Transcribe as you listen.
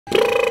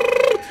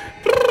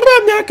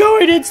not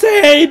going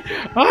insane!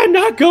 I'm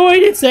not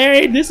going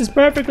insane! This is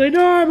perfectly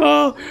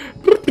normal!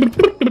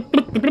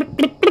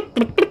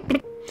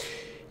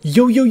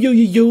 Yo, yo, yo,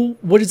 yo, yo,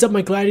 what is up,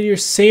 my gladiator?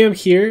 Sam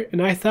here,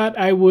 and I thought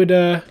I would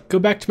go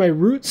back to my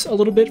roots a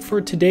little bit for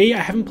today. I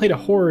haven't played a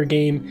horror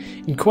game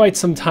in quite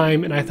some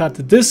time, and I thought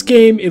that this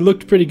game, it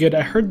looked pretty good.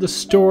 I heard the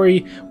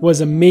story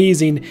was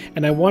amazing,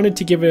 and I wanted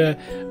to give it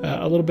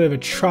a little bit of a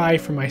try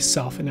for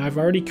myself. And I've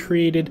already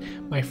created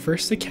my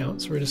first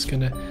account, so we're just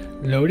gonna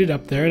load it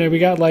up there. And we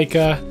got like,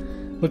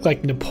 look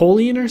like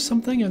Napoleon or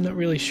something? I'm not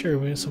really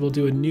sure. So we'll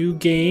do a new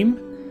game,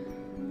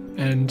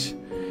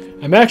 and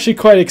I'm actually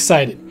quite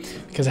excited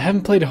because I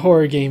haven't played a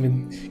horror game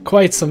in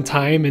quite some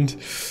time, and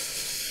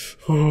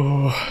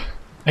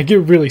I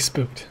get really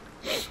spooked.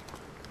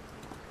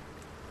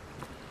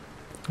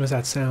 What's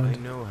that sound? I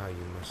know how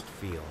you must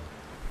feel.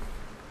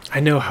 I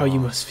know how you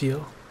must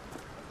feel.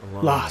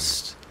 Alone.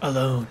 Lost,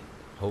 alone,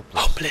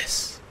 Hopeless.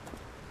 hopeless.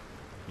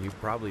 You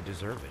probably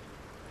deserve it.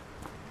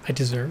 I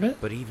deserve it?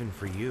 But even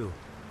for you,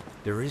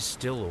 there is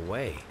still a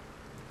way.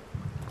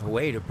 A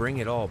way to bring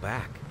it all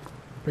back.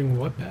 Bring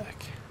what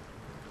back?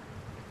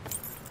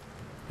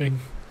 Bring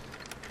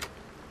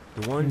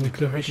The one the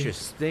glory.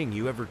 precious thing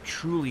you ever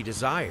truly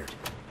desired.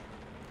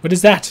 What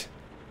is that?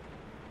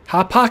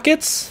 Hot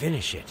Pockets?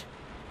 Finish it.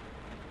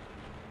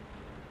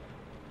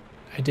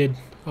 I did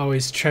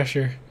always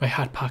treasure my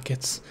Hot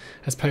Pockets.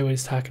 That's probably what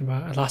he's talking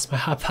about. I lost my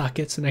Hot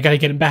Pockets and I gotta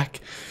get them back.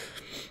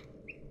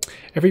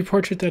 Every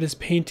portrait that is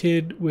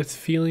painted with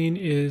feeling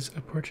is a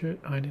portrait.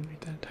 Oh, I didn't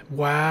read that in time.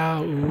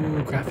 Wow,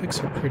 ooh,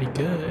 graphics are pretty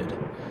good.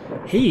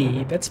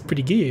 Hey, that's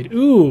pretty good.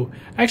 Ooh,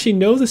 I actually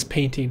know this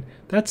painting.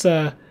 That's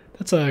a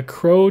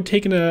crow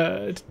taking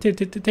a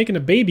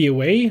baby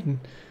away, and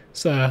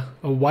it's a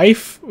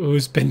wife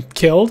who's been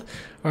killed.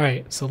 All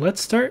right, so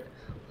let's start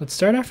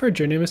off our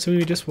journey. I'm assuming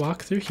we just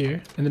walk through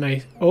here, and then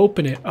I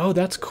open it. Oh,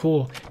 that's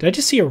cool. Did I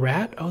just see a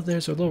rat? Oh,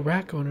 there's a little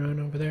rat going around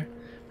over there.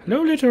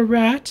 Hello, little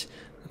rat.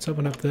 Let's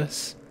open up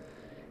this.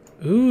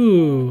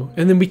 Ooh,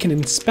 and then we can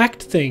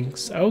inspect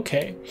things.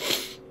 Okay.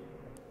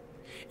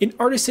 In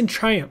Artisan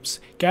Triumphs,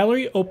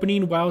 gallery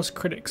opening wows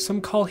critics.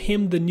 Some call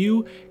him the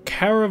new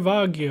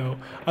Caravaggio.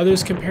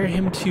 Others compare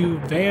him to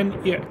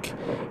Van Eyck.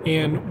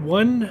 And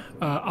one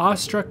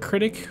awestruck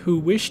critic who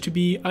wished to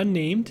be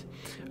unnamed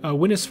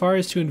went as far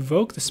as to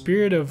invoke the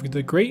spirit of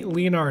the great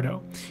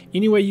Leonardo.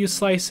 Any way you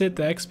slice it,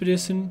 the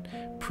expedition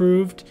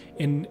proved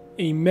an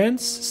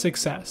immense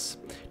success.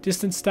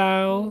 Distant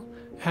style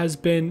has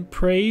been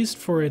praised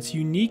for its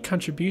unique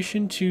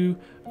contribution to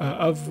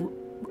of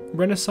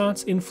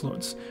Renaissance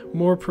influence.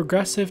 More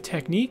progressive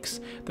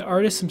techniques. The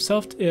artist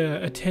himself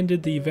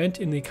attended the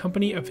event in the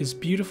company of his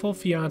beautiful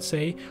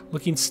fiancée,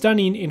 looking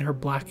stunning in her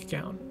black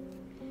gown.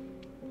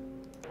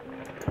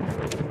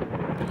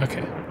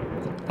 Okay,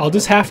 I'll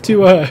just have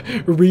to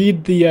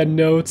read the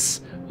notes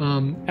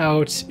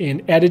out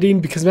in editing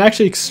because I'm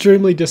actually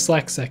extremely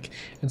dyslexic,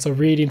 and so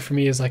reading for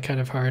me is like kind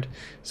of hard.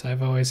 So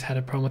I've always had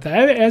a problem with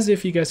that, as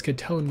if you guys could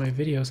tell in my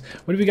videos.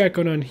 What do we got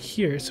going on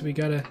here? So we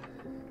gotta.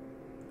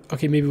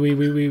 Okay, maybe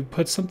we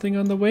put something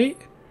on the weight.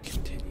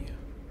 Continue.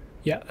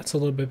 Yeah, that's a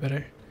little bit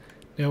better.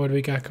 Now what do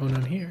we got going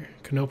on here?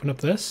 Can open up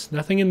this.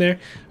 Nothing in there.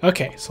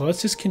 Okay, so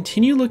let's just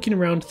continue looking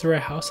around through our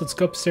house. Let's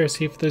go upstairs,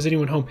 see if there's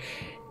anyone home.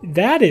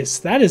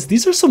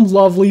 These are some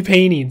lovely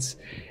paintings.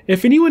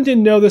 If anyone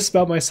didn't know this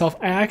about myself,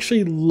 I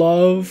actually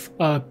love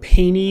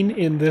painting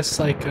in this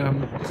like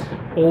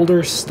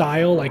older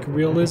style, like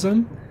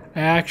realism. I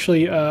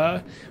actually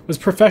was a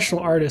professional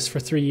artist for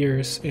 3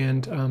 years,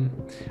 and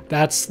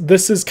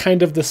this is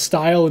kind of the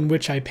style in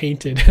which I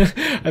painted.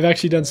 I've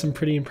actually done some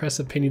pretty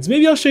impressive paintings.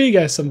 Maybe I'll show you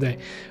guys someday.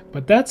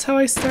 But that's how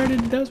I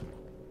started.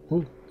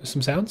 Ooh, there's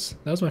some sounds.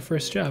 That was my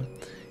first job.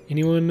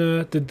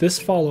 Anyone, did this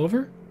fall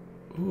over?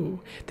 Ooh,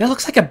 that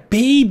looks like a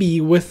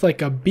baby with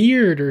like a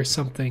beard or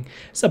something.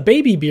 It's a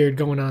baby beard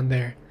going on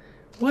there.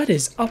 What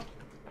is up?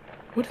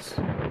 What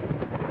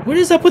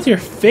is up with your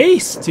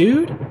face,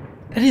 dude?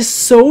 That is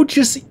so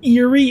just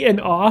eerie and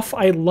off.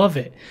 I love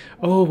it.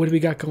 Oh, what do we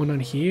got going on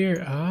here?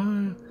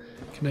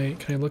 Can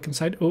I look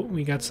inside? Oh,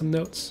 we got some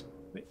notes.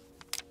 Wait.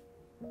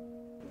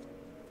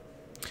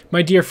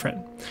 My dear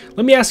friend,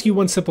 let me ask you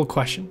one simple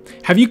question.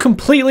 Have you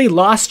completely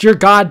lost your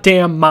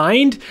goddamn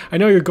mind? I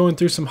know you're going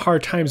through some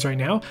hard times right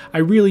now. I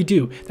really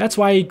do. That's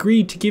why I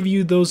agreed to give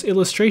you those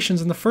illustrations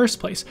in the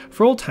first place,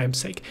 for old time's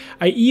sake.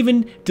 I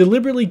even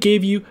deliberately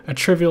gave you a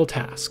trivial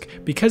task,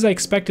 because I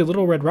expected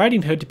Little Red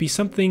Riding Hood to be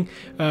something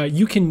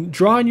you can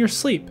draw in your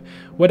sleep.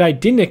 What I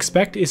didn't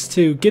expect is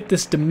to get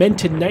this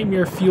demented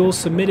nightmare fuel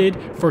submitted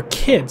for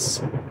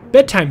kids.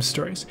 Bedtime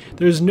stories.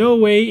 There's no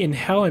way in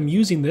hell I'm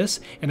using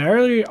this, and I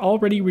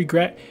already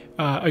regret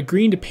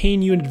agreeing to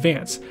paying you in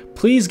advance.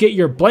 Please get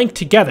your blank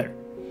together.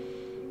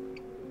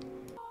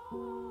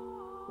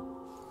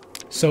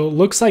 So it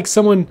looks like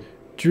someone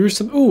drew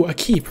some. Ooh, a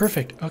key.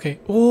 Perfect. Okay.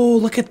 Oh,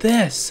 look at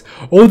this.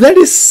 Oh, that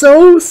is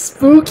so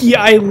spooky.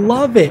 I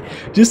love it.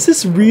 Just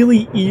this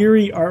really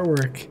eerie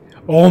artwork.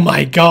 Oh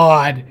my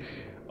god.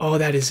 Oh,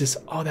 that is just.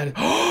 Oh, that is.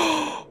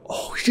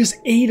 Oh, just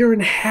 8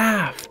 and a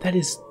half. That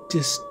is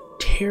just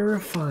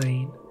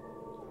terrifying.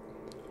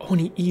 Oh, and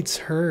he eats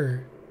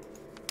her.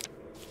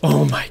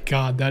 Oh my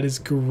god, that is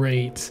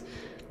great.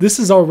 This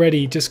is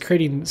already just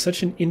creating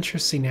such an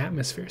interesting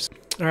atmosphere.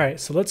 Alright,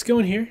 so let's go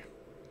in here.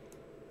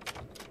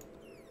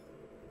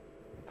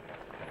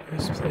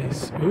 This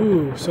place.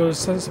 Ooh, so is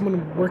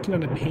someone working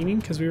on a painting?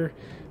 Because we were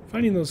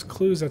finding those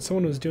clues that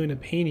someone was doing a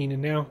painting,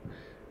 and now...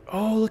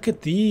 Oh, look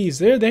at these.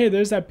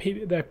 There's that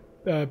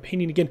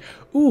painting again.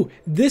 Ooh,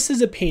 this is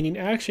a painting.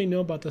 I actually know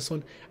about this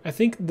one. I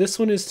think this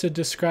one is to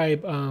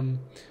describe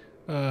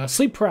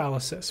sleep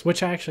paralysis,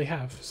 which I actually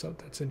have. So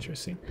that's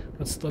interesting.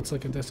 Let's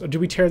look at this. Oh, do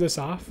we tear this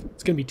off?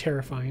 It's going to be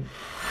terrifying.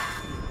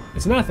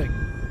 It's nothing.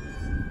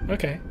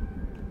 Okay.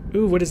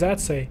 Ooh, what does that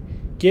say?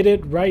 Get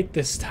it right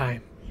this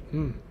time.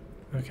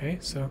 Okay,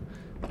 so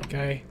the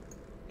guy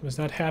was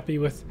not happy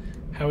with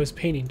how his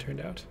painting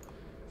turned out.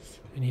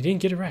 And he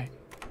didn't get it right.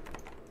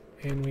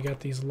 And we got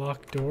these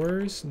locked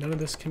doors. None of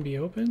this can be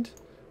opened.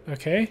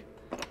 Okay.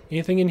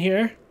 Anything in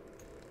here?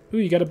 Ooh,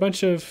 you got a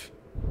bunch of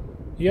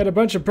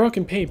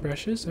broken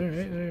paintbrushes. All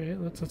right.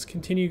 Let's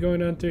continue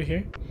going on through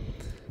here.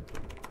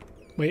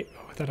 Wait,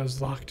 oh, I thought I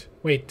was locked.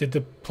 Wait, did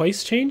the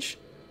place change?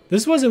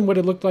 This wasn't what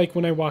it looked like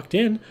when I walked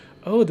in.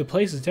 Oh, the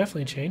place has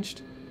definitely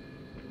changed.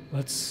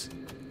 Let's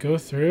go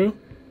through.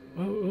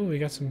 Oh, we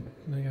got some.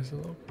 I guess a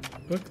little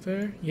book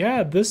there.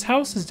 Yeah, this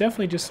house has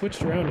definitely just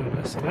switched around on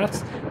us. So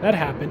that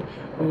happened.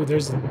 Oh,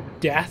 there's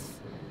death.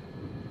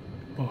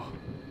 Oh,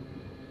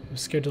 I'm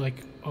scared to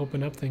like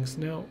open up things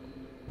now.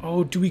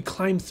 Oh, do we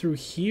climb through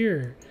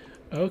here?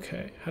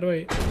 Okay, how do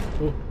I?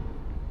 Oh,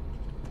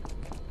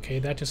 okay,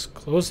 that just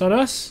closed on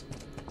us.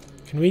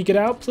 Can we get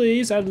out,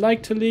 please? I'd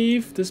like to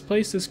leave. This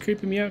place is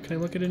creeping me out. Can I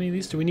look at any of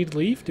these? Do we need to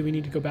leave? Do we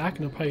need to go back?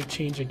 And it'll probably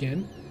change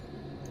again.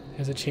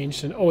 Has it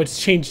changed? Oh, it's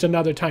changed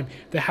another time.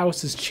 The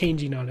house is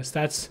changing on us.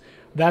 That's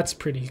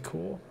pretty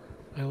cool.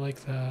 I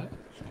like that.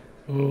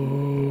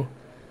 Oh,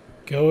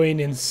 going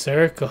in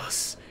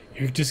circles.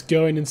 You're just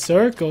going in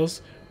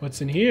circles.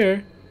 What's in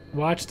here?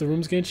 Watch, the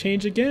room's gonna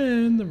change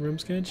again. The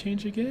room's gonna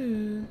change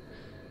again.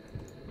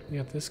 We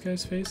got this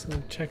guy's face.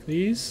 Let's check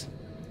these.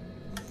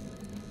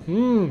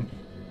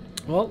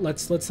 Well,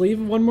 let's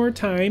leave one more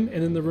time,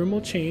 and then the room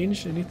will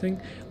change.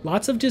 Anything?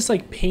 Lots of just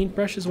like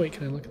paintbrushes. Wait,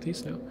 can I look at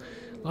these now?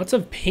 Lots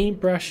of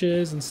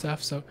paintbrushes and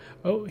stuff. So,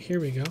 oh, here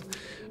we go.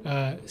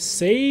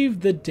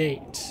 Save the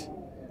date.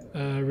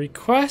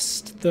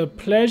 Request the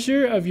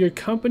pleasure of your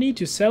company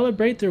to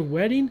celebrate their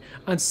wedding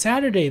on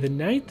Saturday, the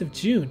 9th of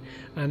June,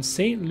 on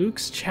St.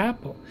 Luke's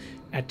Chapel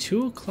at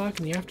 2 o'clock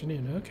in the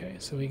afternoon. Okay,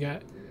 so we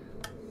got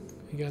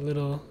a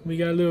little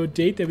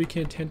date that we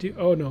can attend to.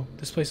 Oh no,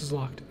 this place is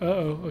locked.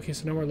 Uh-oh. Okay,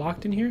 so now we're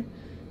locked in here.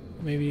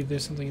 Maybe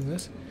there's something in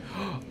this.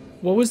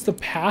 What was the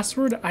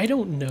password? I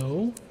don't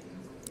know.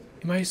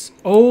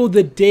 Oh,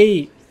 the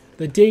date.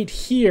 The date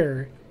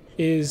here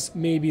is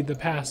maybe the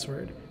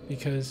password,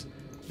 because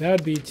that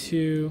would be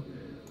too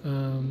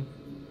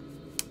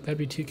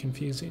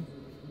confusing.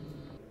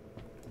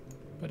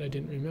 But I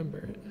didn't remember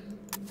it.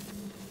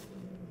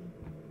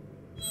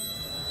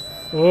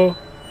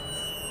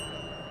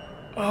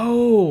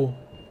 Oh,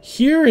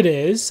 here it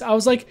is. I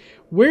was like,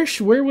 where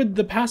would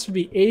the password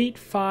be?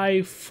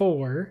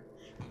 854.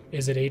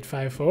 Is it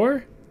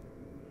 854?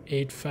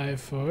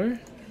 854.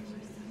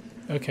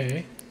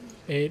 Okay,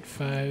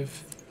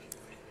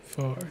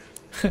 854.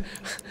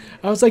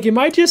 I was like, am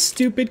I just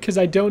stupid because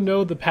I don't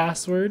know the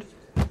password?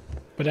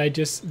 But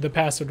the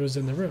password was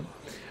in the room.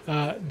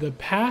 The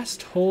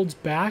past holds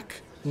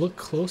back. Look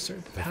closer.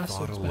 The past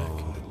holds back. The thought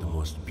alone that the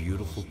most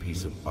beautiful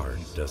piece of art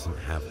doesn't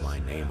have my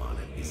name on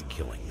it is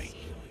killing me.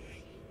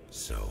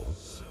 So,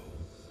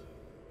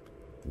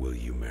 will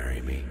you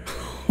marry me?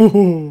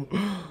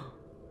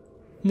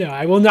 No,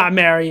 I will not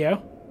marry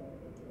you.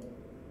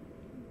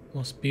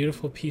 Most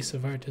beautiful piece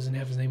of art doesn't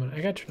have his name on it.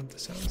 I gotta turn up the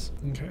sounds.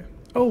 Okay.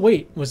 Oh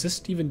wait, was this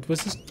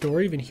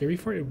door even here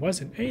before? It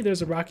wasn't. Hey,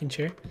 there's a rocking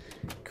chair.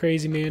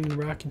 Crazy man in a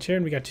rocking chair,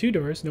 and we got 2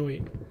 doors. No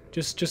wait,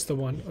 just the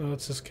one. Oh,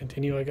 let's just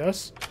continue, I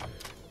guess.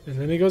 And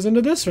then it goes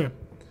into this room.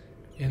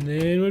 And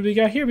then what do we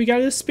got here? We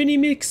got a spinny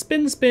mix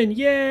spin.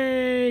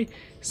 Yay!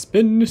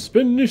 Spin,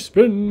 spin,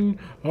 spin.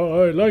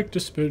 I like to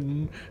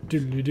spin.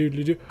 Doodly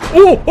doodly doo.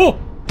 Oh!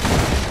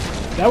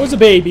 That was a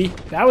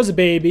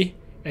baby.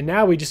 And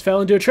now we just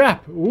fell into a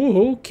trap.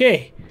 Ooh,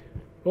 okay.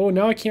 Oh,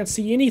 now I can't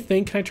see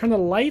anything. Can I turn the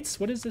lights?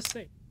 What does this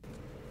say?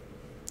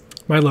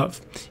 My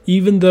love,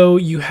 even though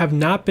you have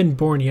not been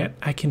born yet,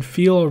 I can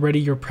feel already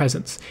your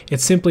presence.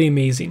 It's simply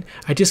amazing.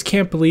 I just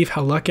can't believe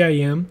how lucky I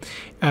am.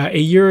 A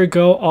year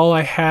ago, all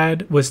I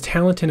had was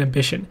talent and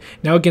ambition.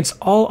 Now, against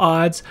all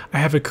odds, I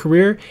have a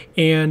career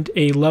and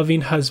a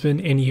loving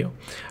husband in you.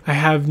 I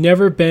have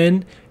never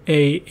been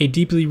a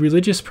deeply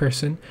religious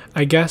person.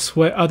 I guess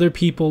what other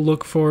people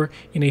look for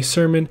in a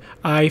sermon,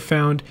 I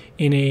found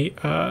in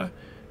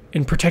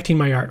in protecting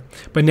my art.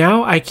 But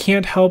now I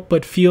can't help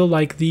but feel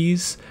like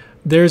there's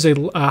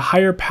a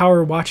higher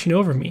power watching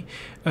over me.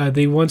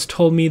 They once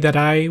told me that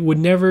I would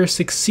never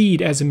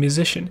succeed as a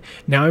musician.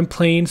 Now I'm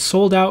playing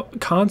sold-out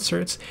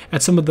concerts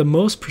at some of the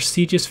most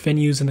prestigious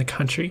venues in the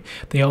country.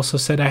 They also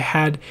said I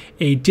had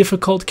a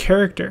difficult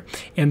character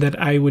and that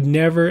I would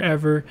never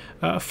ever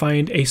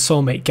find a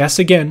soulmate. Guess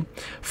again.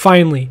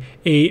 Finally,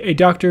 a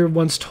doctor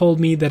once told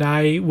me that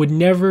I would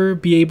never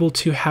be able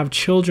to have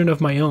children of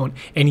my own,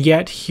 and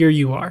yet here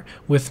you are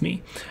with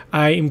me.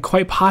 I am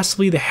quite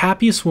possibly the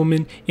happiest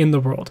woman in the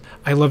world.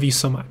 I love you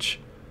so much.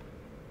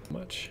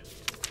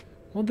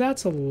 Well,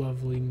 that's a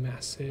lovely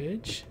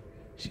message.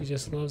 She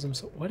just loves him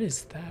so. What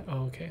is that?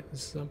 Oh, okay.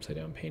 This is an upside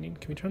down painting.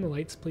 Can we turn the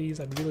lights, please?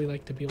 I'd really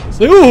like to be able to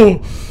see.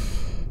 Oh!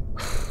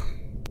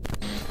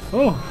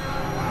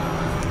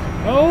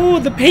 Oh! Oh,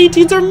 the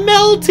paintings are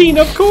melting!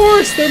 Of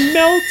course, they're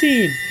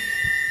melting!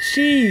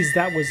 Jeez,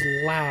 that was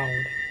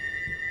loud.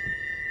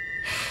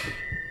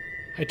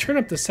 I turn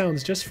up the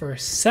sounds just for a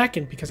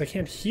second because I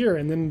can't hear,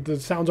 and then the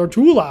sounds are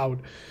too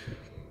loud.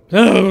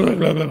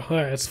 Alright,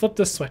 let's flip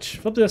this switch.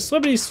 Flip this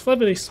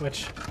flippity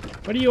switch.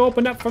 What do you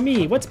open up for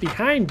me? What's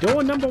behind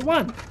door number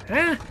 1?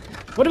 Huh?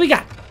 What do we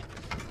got?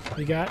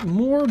 We got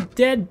more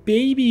dead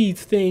baby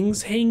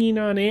things hanging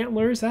on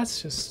antlers.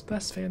 That's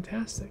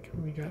fantastic.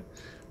 We got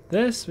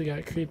this. We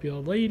got creepy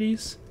old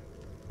ladies.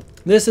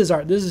 This is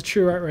art. This is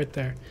true art right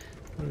there.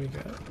 What do we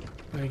got?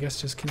 I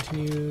guess just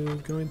continue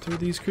going through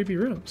these creepy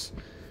rooms.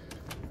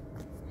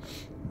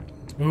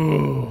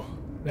 Ooh.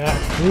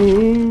 That.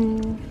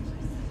 Ooh.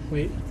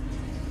 Wait.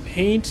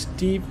 Paint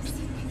deep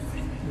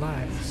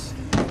lies.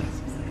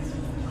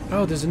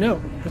 Oh, there's a note.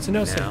 What's the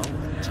note say? Now,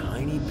 a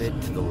tiny bit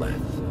to the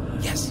left.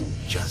 Yes,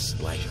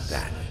 just like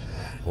that.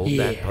 Hold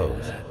that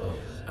pose.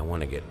 I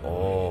want to get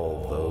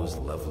all those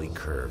lovely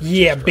curves.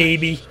 Yeah,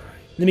 baby.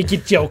 Let me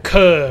get your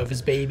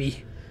curves,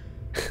 baby.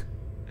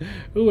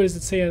 Ooh, what does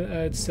it say?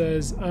 It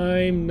says,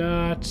 I'm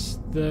not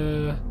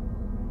that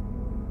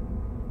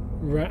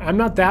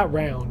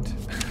round.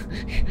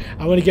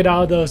 I want to get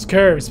all those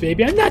curves,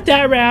 baby. I'm not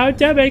that round.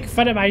 Don't make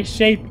fun of my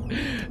shape.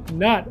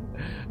 Not.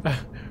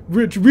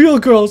 Real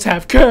girls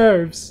have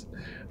curves.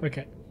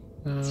 Okay.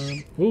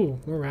 Ooh,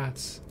 more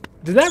rats.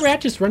 Did that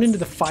rat just run into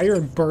the fire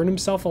and burn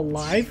himself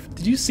alive?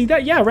 Did you see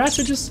that? Yeah, rats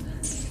are just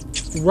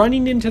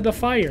running into the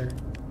fire.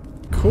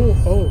 Cool.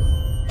 Oh.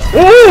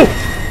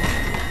 Oh!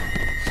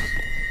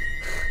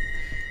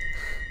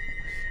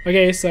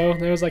 Okay, so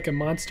there was like a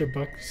monster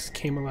book just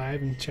came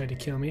alive and tried to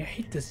kill me. I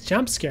hate this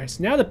jump scares.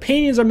 Now the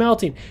paintings are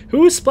melting.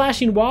 Who is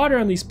splashing water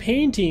on these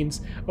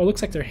paintings? Oh, it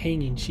looks like they're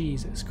hanging.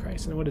 Jesus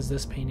Christ. And what is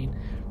this painting?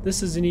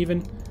 This isn't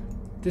even...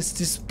 This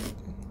just...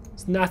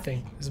 It's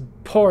nothing. It's a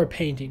poor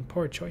painting.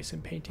 Poor choice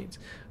in paintings.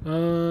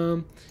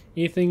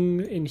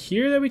 Anything in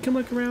here that we can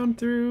look around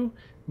through?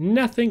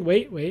 Nothing.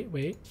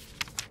 Wait.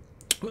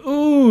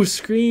 Ooh,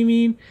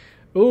 screaming.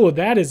 Ooh,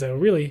 that is a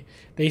really...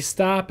 They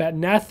stop at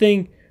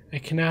nothing. I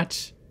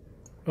cannot...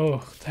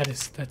 Oh,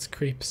 that's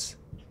creeps.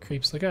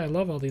 Creeps. Look, I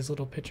love all these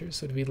little pictures.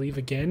 So do we leave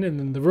again? And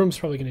then the room's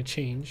probably going to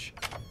change.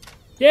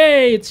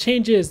 Yay, it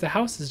changes. The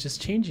house is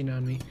just changing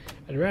on me.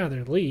 I'd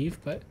rather leave,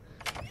 but...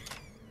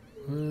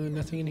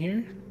 nothing in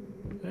here?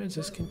 Let's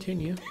just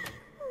continue.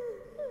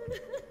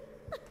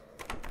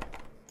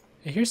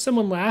 I hear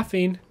someone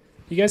laughing.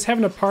 You guys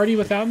having a party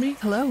without me?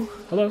 Hello.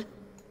 Hello.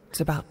 It's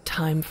about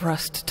time for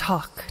us to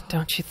talk,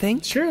 don't you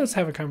think? Sure, let's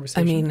have a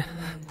conversation. I mean,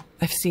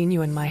 I've seen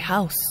you in my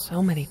house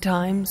so many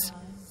times,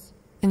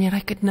 and yet I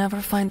could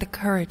never find the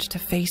courage to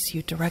face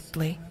you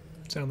directly.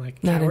 Sound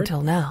like a Not coward?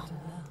 until now.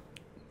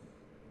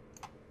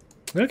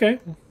 Okay.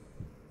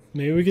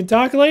 Maybe we can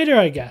talk later,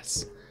 I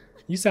guess.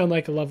 You sound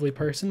like a lovely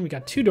person. We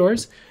got 2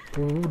 doors.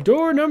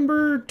 Door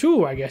number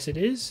 2, I guess it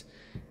is.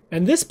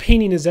 And this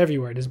painting is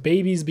everywhere. There's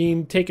babies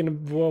being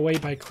taken away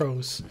by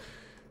crows.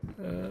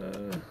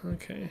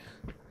 Okay.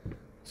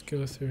 Let's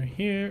go through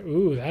here.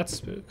 Ooh, that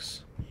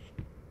spooks.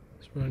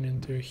 Let's run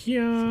in through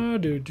here.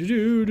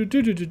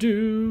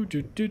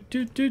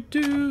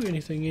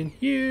 Anything in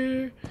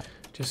here?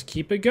 Just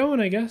keep it going,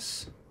 I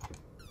guess.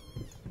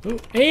 Oh,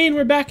 and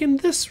we're back in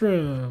this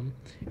room.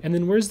 And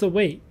then where's the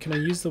weight? Can I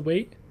use the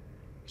weight?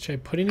 Should I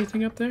put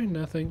anything up there?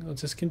 Nothing.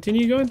 Let's just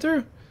continue going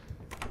through.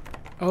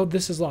 Oh,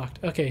 this is locked.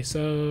 Okay,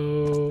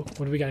 so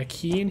what do we got? A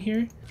key in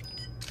here?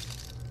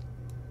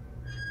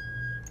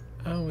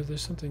 Oh,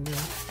 there's something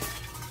there.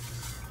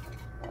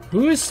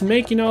 Who is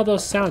making all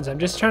those sounds? I'm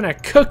just trying to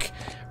cook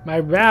my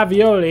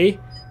ravioli.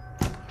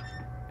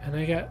 And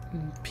I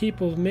got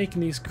people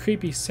making these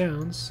creepy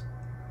sounds.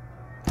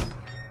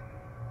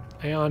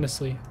 I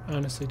honestly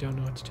don't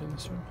know what to do in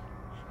this room.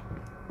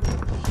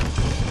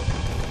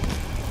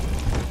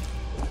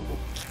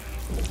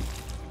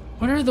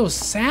 What are those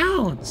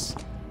sounds?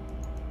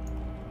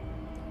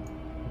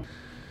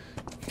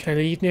 Can I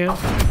leave now?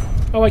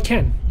 Oh, I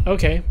can.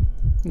 Okay.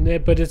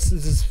 But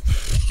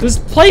this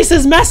place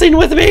is messing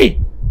with me!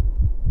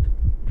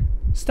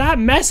 Stop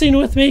messing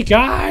with me,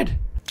 God!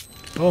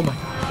 Oh my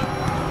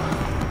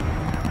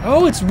gosh.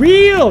 Oh, it's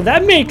real!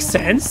 That makes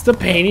sense! The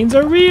paintings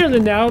are real,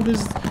 and now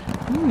there's...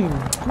 you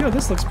know,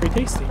 this looks pretty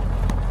tasty.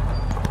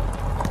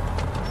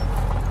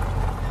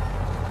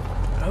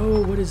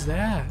 Oh, what is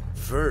that?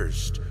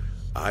 First,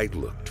 I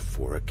looked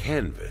for a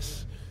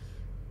canvas.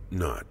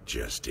 Not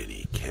just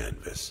any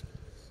canvas.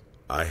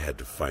 I had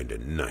to find a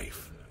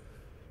knife.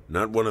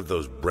 Not one of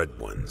those bread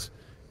ones.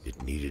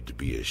 It needed to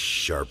be as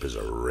sharp as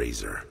a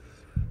razor.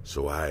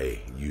 So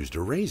I used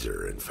a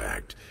razor, in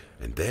fact,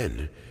 and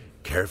then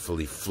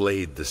carefully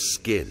flayed the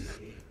skin.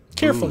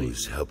 Carefully.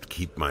 Booze helped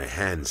keep my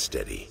hand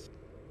steady.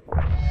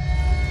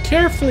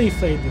 Carefully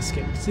flayed the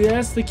skin. See,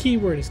 that's the key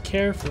word, is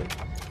carefully.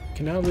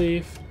 Cannot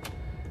leave.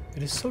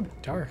 It is so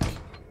dark.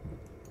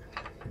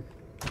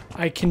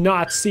 I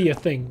cannot see a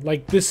thing.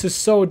 Like, this is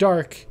so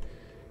dark.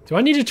 Do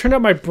I need to turn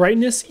up my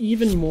brightness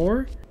even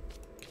more?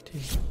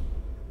 Continue.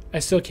 I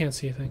still can't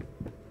see a thing.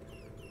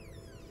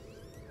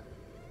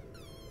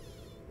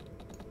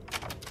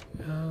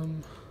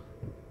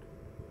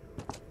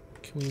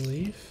 Can we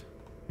leave?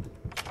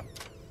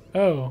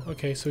 Oh,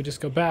 okay, so we just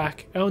go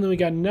back. Oh, and then we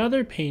got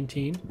another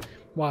painting.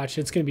 Watch,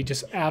 it's gonna be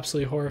just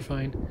absolutely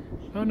horrifying.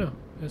 Oh no,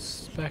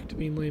 it's back to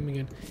being lame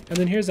again. And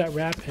then here's that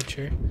rat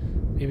picture.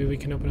 Maybe we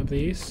can open up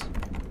these.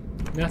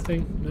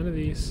 Nothing, none of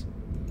these.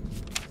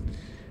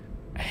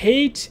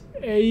 Hate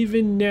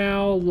even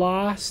now,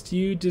 lost,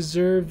 you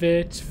deserve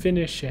it.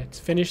 Finish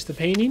it. Finish the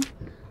painting?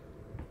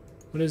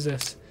 What is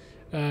this?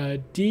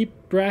 Deep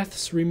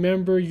breaths,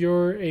 remember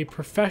you're a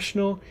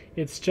professional.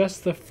 It's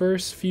just the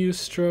first few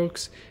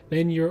strokes,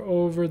 then you're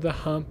over the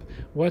hump.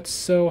 What's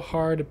so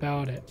hard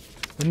about it?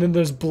 And then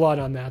there's blood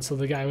on that, so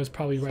the guy was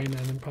probably writing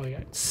that and probably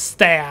got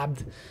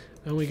stabbed.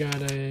 And we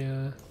got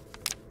a...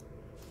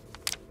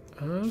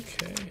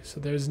 Okay, so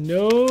there's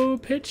no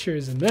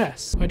pictures in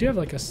this. I do have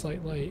like a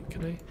slight light,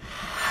 can I?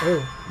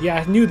 Oh, yeah,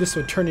 I knew this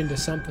would turn into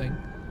something.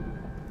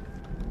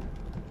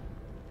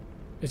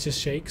 It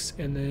just shakes,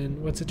 and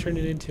then what's it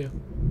turning into?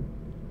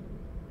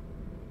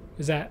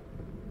 Is that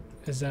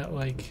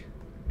like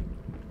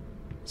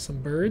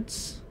some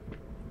birds?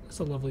 That's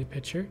a lovely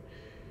picture.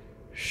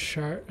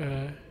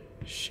 Shapeless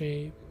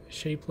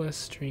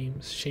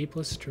streams.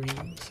 Shapeless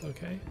dreams.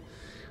 Okay.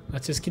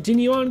 Let's just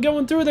continue on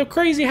going through the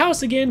crazy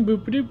house again.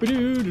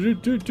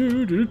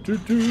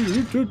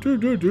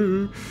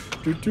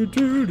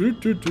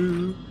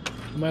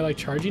 Am I like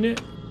charging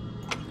it?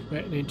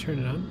 Wait, I need to turn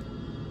it on.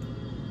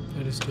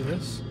 I just do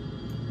this,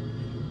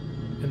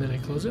 and then I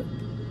close it,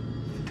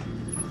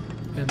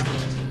 and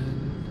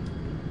then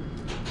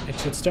it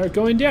should start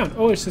going down.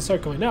 Oh, it should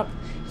start going up.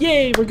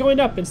 Yay, we're going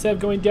up instead of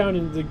going down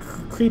in the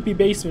creepy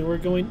basement. We're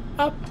going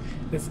up.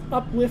 It's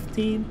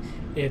uplifting.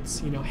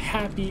 It's, you know,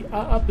 happy.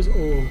 Up is,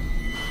 oh.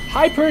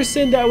 Hi,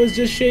 person that was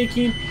just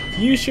shaking.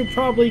 You should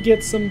probably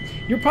get some,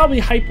 you're probably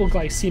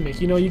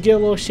hypoglycemic. You know, you get a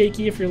little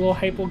shaky if you're a little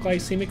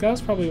hypoglycemic.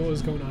 That's probably what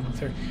was going on with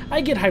her.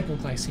 I get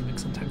hypoglycemic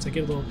sometimes. I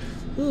get a little,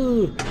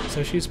 ooh.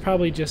 So she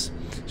probably just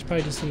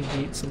needs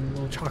to eat some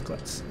little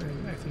chocolates.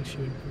 I think she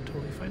would be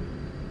totally fine.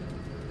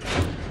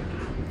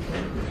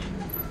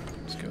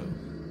 Let's go.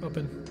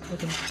 Open.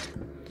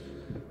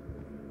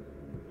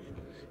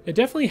 It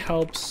definitely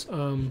helps,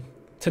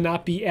 to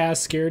not be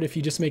as scared if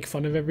you just make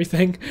fun of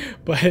everything,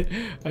 but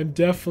I'm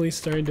definitely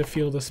starting to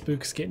feel the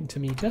spooks getting to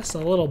me just a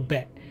little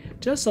bit.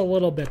 Just a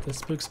little bit, the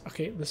spooks.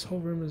 Okay, this whole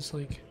room is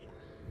like,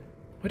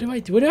 what do I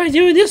do? What do I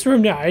do in this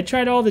room now? I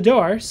tried all the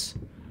doors.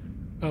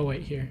 Oh,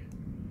 wait, here.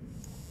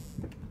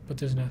 But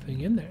there's nothing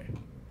in there.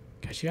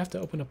 Gosh, you have to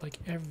open up like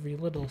every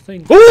little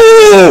thing.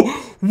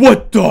 Oh!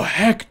 What the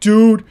heck,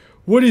 dude?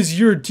 What is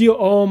your deal?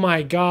 Oh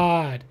my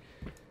God.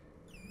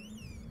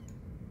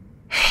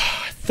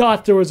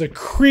 Thought there was a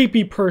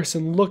creepy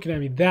person looking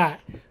at me.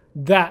 That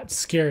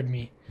scared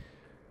me.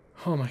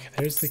 Oh my God,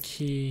 there's the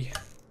key.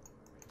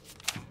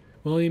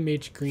 William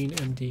H. Green,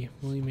 MD.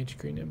 William H.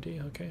 Green,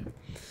 MD. Okay.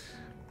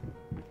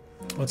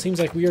 Well, it seems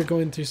like we are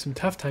going through some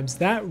tough times.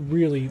 That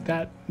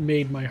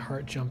made my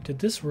heart jump. Did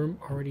this room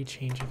already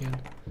change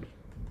again?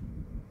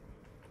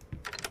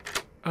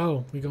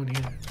 Oh, we go in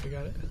here. I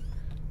got it.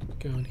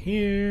 Go in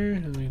here,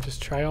 and we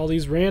just try all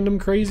these random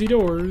crazy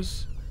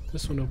doors.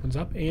 This one opens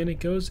up and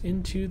it goes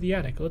into the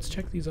attic. Let's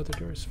check these other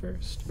doors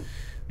first.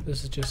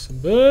 This is just some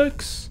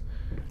books.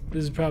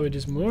 This is probably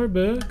just more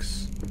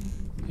books.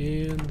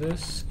 And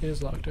this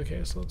is locked.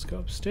 Okay, so let's go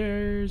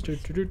upstairs.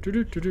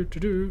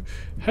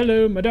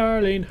 Hello, my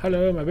darling.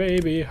 Hello, my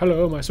baby.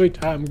 Hello, my sweet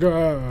time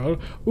girl.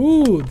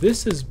 Ooh,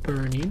 this is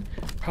burning.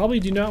 Probably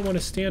do not want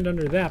to stand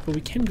under that, but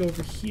we can go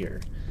over here.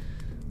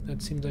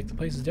 That seems like the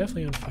place is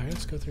definitely on fire.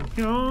 Let's go through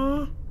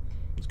here.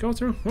 Let's go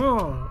through.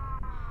 Wow.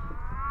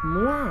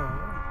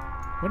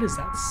 What is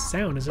that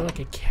sound? Is there like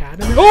a cat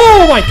in there?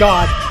 Oh my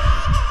God!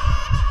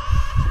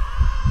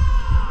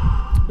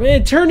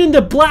 It turned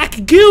into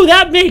black goo.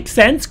 That makes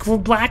sense.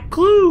 Black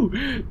glue.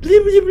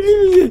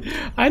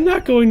 I'm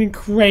not going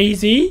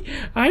crazy.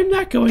 I'm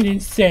not going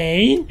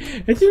insane.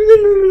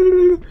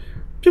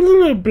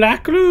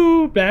 Black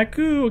glue. Black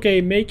goo. Okay,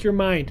 make your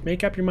mind.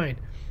 Make up your mind.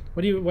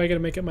 What do I gotta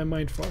make up my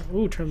mind for?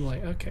 Ooh, turn the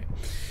light. Okay.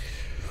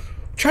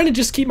 Trying to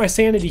just keep my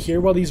sanity here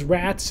while these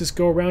rats just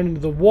go around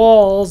into the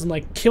walls and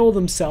like kill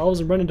themselves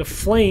and run into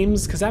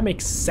flames, because that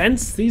makes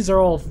sense. These are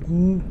all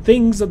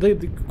things of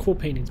the cool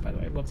paintings, by the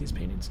way. I love these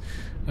paintings.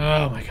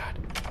 Oh my God.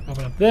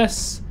 Open up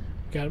this.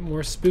 Got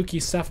more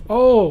spooky stuff.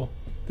 Oh,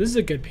 This is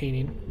a good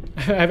painting.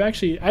 I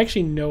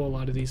actually know a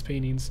lot of these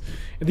paintings.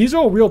 And these are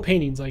all real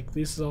paintings. Like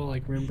this is all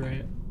like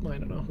Rembrandt. I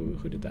don't know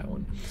who did that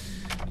one.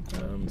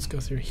 Let's go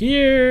through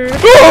here.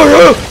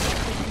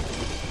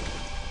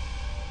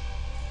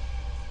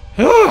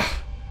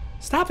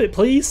 Stop it,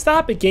 please.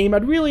 Stop it, game.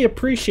 I'd really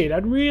appreciate it.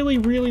 I'd really,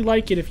 really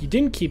like it if you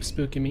didn't keep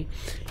spooking me,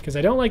 because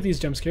I don't like these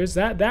jump scares.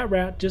 That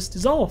rat just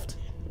dissolved.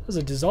 It was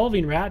a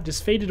dissolving rat,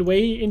 just faded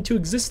away into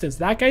existence.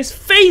 That guy's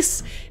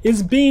face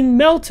is being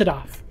melted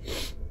off.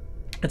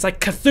 It's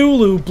like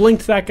Cthulhu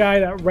blinked that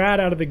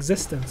rat out of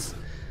existence.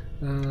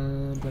 You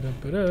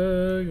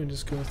can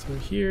just go through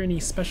here. Any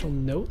special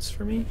notes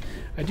for me?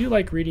 I do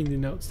like reading the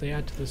notes they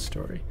add to the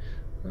story.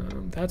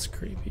 That's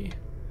creepy.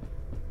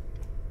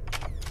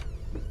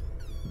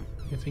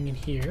 Anything in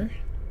here?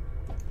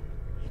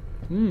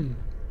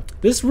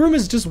 This room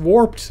is just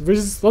warped.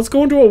 Let's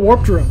go into a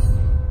warped room.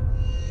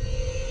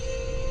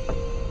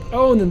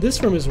 Oh, and then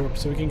this room is warped,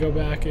 so we can go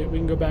back. We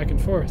can go back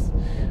and forth.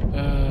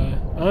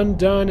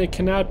 Undone, it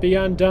cannot be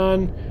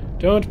undone.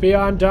 Don't be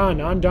undone.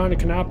 Undone, it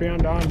cannot be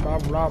undone. Blah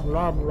blah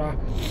blah blah.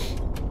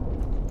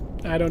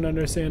 I don't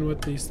understand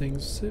what these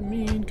things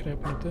mean. Can I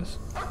open up this?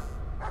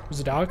 There's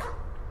a dog.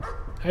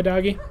 Hi,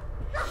 doggy.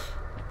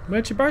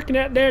 What you barking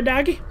at there,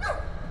 doggy?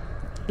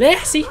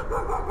 Lassie,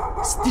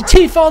 did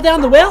Timmy fall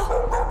down the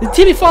well? Did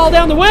Timmy fall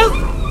down the well?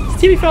 Did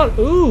Timmy fall?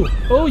 Ooh,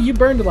 oh, you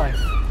burned alive.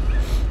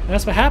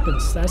 That's what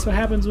happens. That's what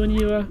happens when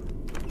you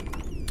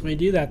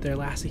do that, there,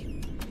 Lassie.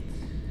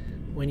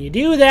 When you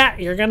do that,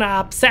 you're gonna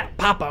upset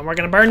Papa, and we're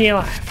gonna burn you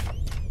alive.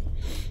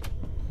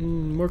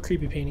 More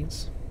creepy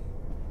paintings.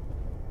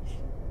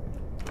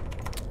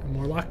 And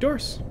more locked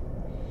doors.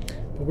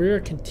 But we're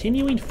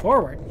continuing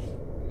forward.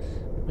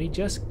 We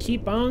just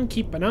keep on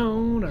keeping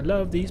on. I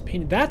love these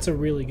paintings. That's a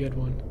really good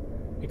one,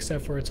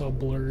 except for it's all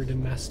blurred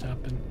and messed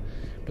up.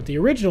 But the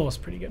original is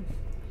pretty good.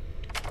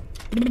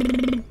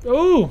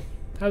 Oh,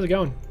 how's it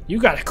going? You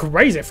got a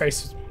crazy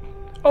face.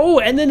 Oh,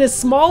 and then it's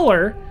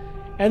smaller,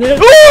 and then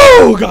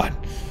oh god.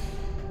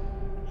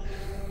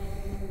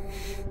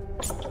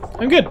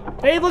 I'm good.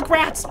 Hey, look,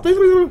 rats!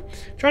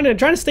 Trying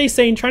to stay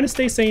sane. Trying to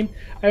stay sane.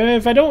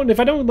 If I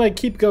don't like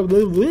keep going,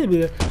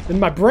 then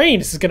my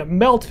brain is gonna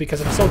melt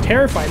because I'm so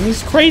terrified. And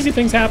these crazy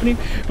things happening.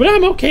 But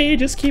I'm okay.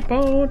 Just keep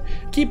on.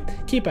 Keep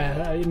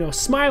a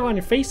smile on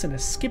your face and a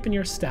skip in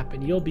your step,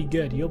 and you'll be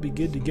good. You'll be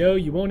good to go.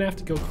 You won't have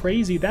to go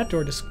crazy. That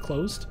door just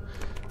closed,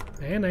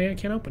 and I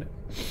can't open it.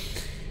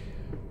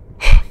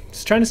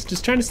 Just trying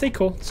to stay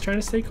cool. Just trying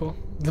to stay cool.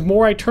 The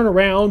more I turn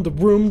around, the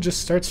room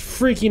just starts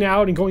freaking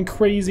out and going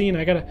crazy, and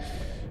I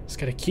just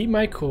gotta keep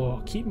my cool.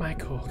 Keep my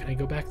cool. Can I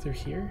go back through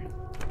here?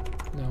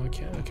 No, I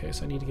can't. Okay,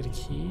 so I need to get a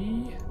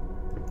key.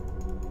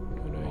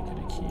 Where do I get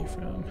a key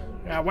from?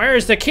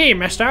 Where's the key,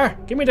 mister?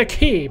 Give me the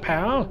key,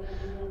 pal.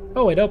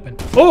 Oh, it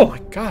opened. Oh my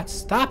god,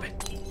 stop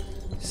it.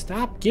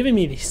 Stop giving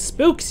me these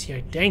spooks,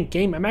 you dang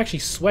game. I'm actually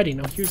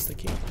sweating. Oh, here's the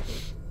key.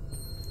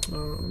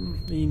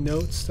 Any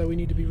notes that we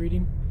need to be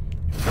reading?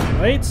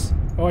 Lights?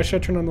 Oh, I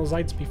should turn on those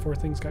lights before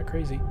things got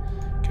crazy.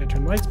 Can I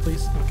turn lights,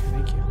 please? Okay,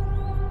 thank you.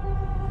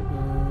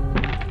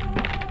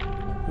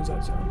 What does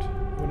that sound?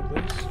 One of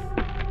those.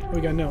 Oh,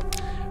 we got a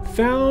note.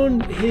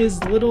 Found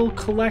his little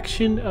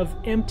collection of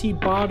empty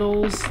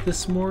bottles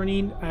this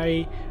morning.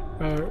 I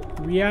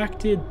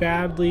reacted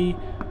badly.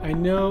 I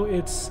know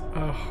it's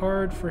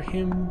hard for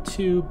him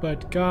to,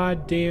 but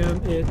god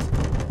damn it.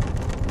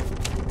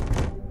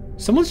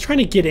 Someone's trying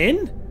to get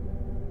in?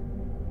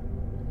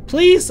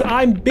 Please,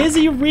 I'm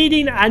busy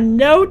reading a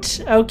note,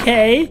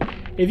 okay?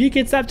 If you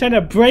could stop trying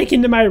to break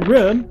into my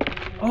room.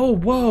 Oh,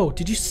 whoa,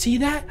 did you see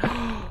that?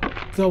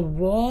 The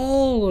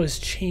wall is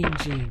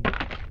changing.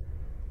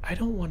 I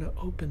don't want to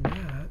open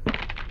that.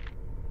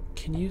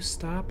 Can you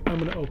stop? I'm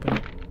going to open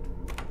it.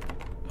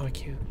 Oh, I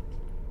can't.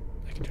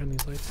 I can turn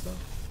these lights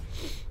off.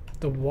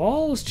 The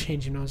wall is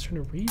changing. I was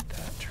trying to read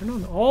that. Turn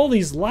on all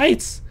these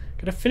lights.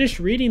 Gotta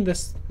finish reading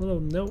this little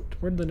note.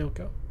 Where'd the note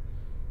go?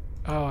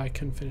 Oh, I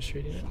couldn't finish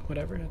reading it.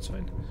 Whatever, that's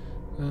fine.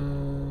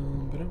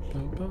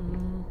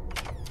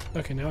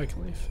 Okay, now I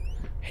can leave.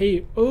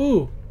 Hey,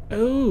 oh,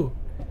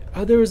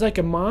 there was like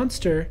a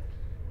monster.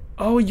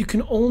 Oh, you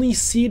can only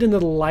see it in the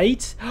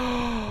light?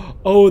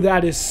 Oh,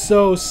 that is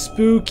so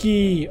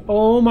spooky.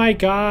 Oh my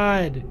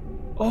god.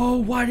 Oh,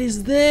 what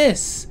is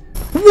this?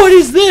 What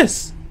is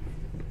this?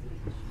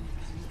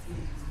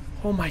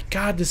 Oh my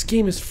god, this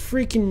game is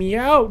freaking me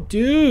out,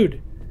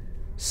 dude.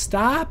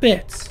 Stop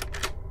it.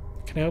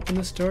 Can I open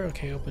this door?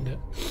 Okay, I opened it.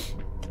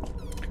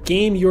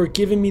 Game, you're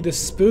giving me the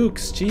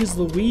spooks. Jeez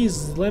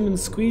Louise, lemon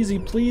squeezy,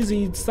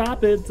 pleasey,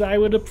 stop it. I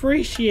would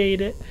appreciate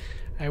it.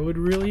 I would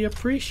really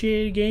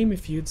appreciate a game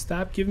if you'd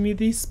stop giving me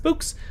these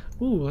spooks.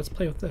 Ooh, let's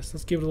play with this.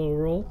 Let's give it a little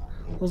roll.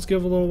 Let's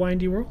give it a little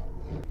windy roll.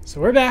 So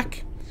we're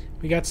back.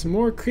 We got some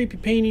more creepy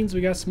paintings.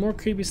 We got some more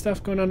creepy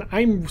stuff going on.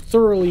 I'm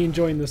thoroughly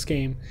enjoying this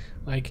game.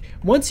 Like,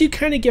 once you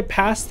kind of get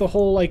past the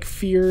whole, like,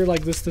 fear,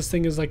 like, this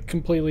thing is, like,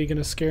 completely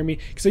gonna scare me.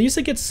 Because I used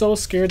to get so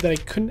scared that I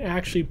couldn't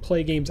actually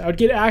play games. I would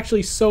get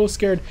actually so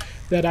scared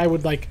that I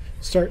would, like,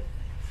 start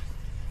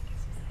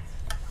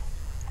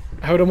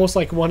I would almost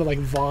like want to like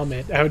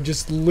vomit. I would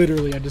just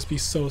literally, I'd just be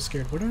so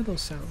scared. What are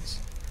those sounds?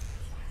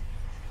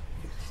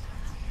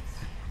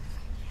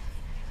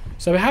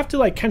 So I have to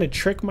like kind of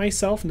trick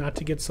myself not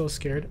to get so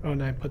scared. Oh,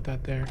 and I put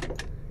that there.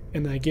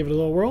 And then I give it a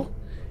little whirl.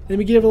 And then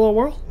we give it a little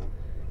whirl.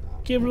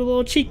 Give it a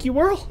little cheeky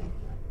whirl.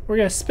 We're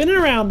gonna spin it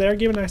around there.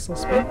 Give it a nice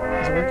little spin.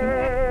 Is it working?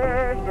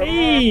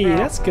 Hey,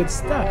 that's good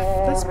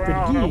stuff. That's pretty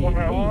good.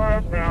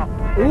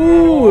 Hey.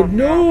 Ooh,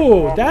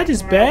 no, that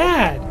is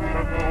bad.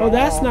 Oh,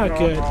 that's not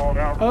good.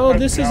 Oh,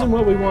 this isn't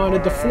what we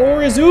wanted. The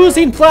floor is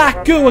oozing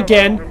black goo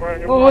again.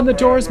 Oh, and the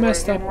door is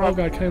messed up. Oh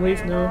god, can I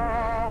leave? No.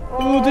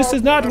 Ooh, this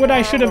is not what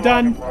I should have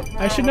done.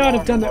 I should not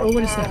have done that. Oh,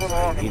 what is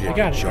that? I needed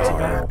a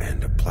jar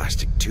and a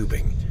plastic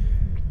tubing.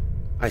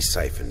 I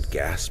siphoned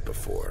gas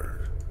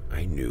before.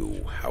 I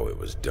knew how it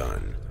was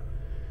done.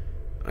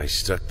 I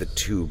stuck the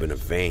tube in a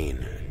vein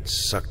and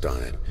sucked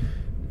on it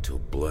until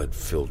blood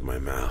filled my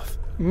mouth.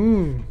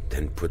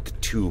 Then put the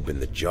tube in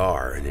the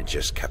jar and it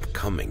just kept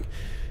coming.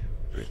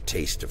 A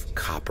taste of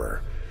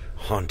copper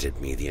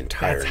haunted me the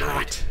entire night.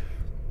 Hot.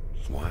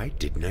 Why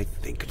didn't I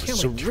think of a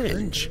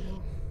syringe?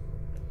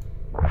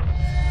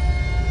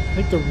 I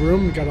think the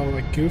room got all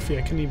like goofy.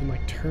 I couldn't even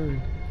like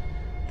turn.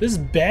 This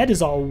bed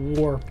is all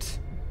warped.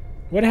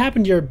 What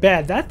happened to your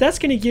bed? That's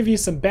gonna give you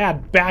some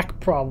bad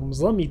back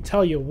problems. Let me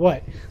tell you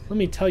what. Let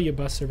me tell you,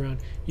 Buster Brown.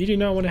 You do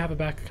not want to have a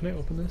back. Can I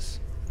open this?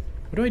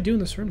 What do I do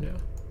in this room now?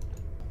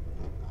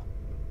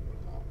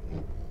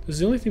 This is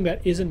the only thing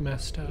that isn't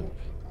messed up.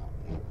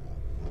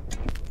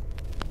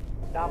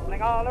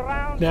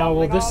 Now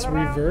will this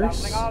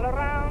reverse?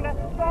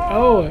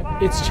 Oh,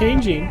 it's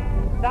changing.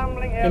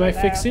 Am I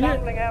fixing it?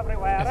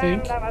 I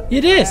think.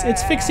 It is!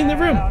 It's fixing the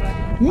room!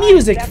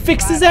 Music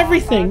fixes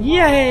everything!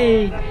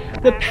 Yay!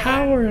 The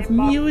power of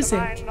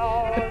music!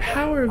 The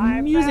power of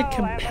music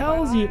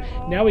compels you!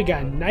 Now we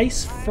got a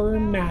nice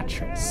firm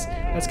mattress.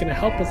 That's gonna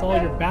help with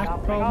all your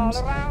back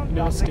problems. You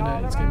know, it's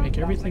gonna make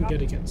everything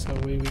good again. So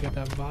we got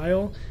that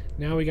vial.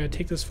 Now we gotta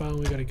take this vial and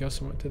we gotta go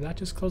somewhere. Did that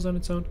just close on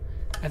its own?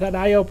 I thought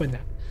I opened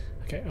that.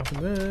 Okay,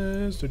 open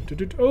this.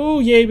 Oh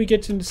yay, we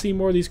get to see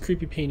more of these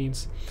creepy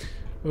paintings.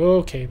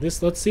 Okay, let's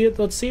see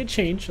it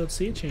change. Let's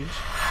see it change.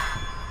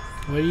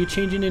 What are you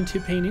changing into,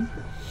 painting?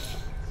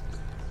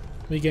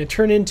 We're gonna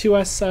turn into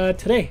us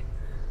today.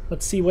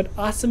 Let's see what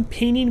awesome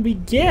painting we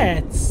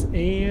get.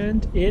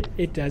 And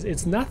it does.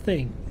 It's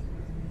nothing.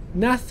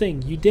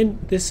 Nothing. You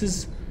didn't. This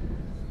is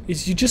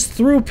you just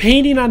threw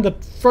painting on the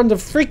front of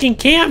the freaking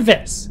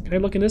canvas. Can I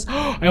look in this?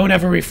 I don't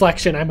have a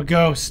reflection. I'm a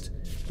ghost.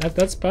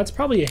 That's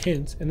probably a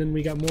hint. And then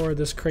we got more of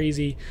this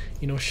crazy,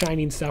 you know,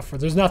 shining stuff where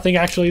there's nothing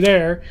actually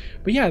there.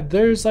 But yeah,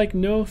 there's like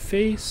no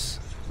face.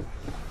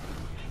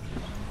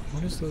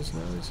 What is those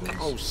noises?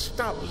 Oh,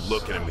 stop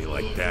looking at me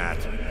like that.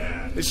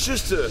 It's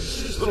just a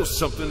little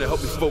something to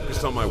help me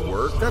focus on my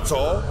work. That's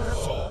all.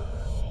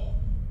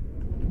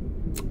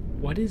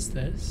 What is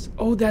this?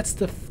 Oh, that's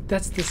the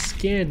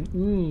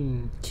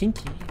skin.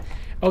 Kinky.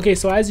 Okay,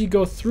 so as you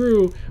go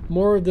through,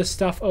 more of this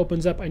stuff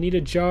opens up. I need a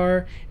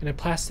jar and a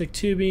plastic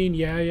tubing.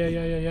 Yeah.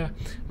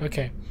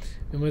 Okay.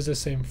 And what does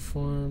this say?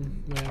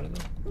 Form? I don't know.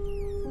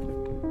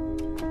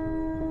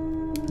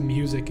 The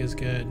music is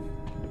good.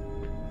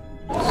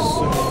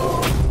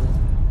 So,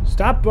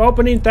 stop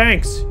opening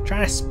things.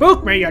 Trying to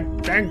spook me, you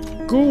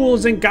dang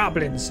ghouls and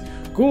goblins.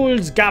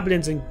 Ghouls,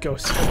 goblins, and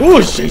ghosts.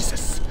 Oh,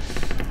 Jesus.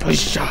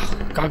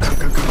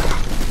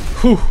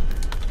 Whew.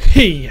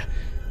 Hey,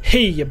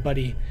 you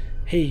buddy.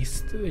 Hey,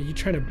 are you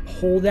trying to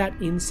pull that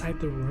inside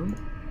the room?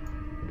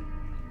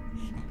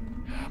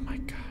 Oh my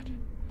god.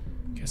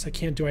 Guess I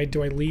can't. Do I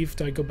leave?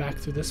 Do I go back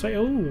through this way?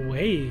 Oh,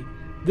 hey.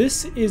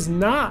 This is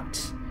not.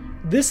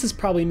 This is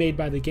probably made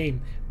by the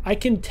game. I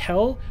can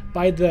tell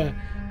by the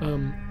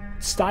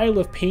style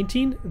of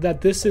painting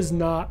that this is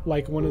not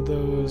like one of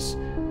those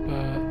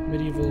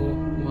medieval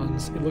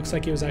ones. It looks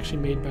like it was actually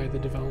made by the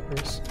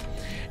developers.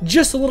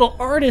 Just a little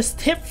artist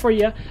tip for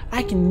you.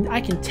 I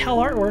can tell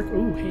artwork.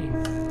 Ooh, hey.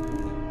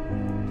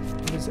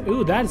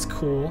 Ooh, that is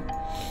cool.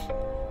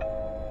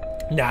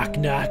 Knock,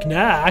 knock,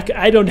 knock.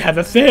 I don't have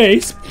a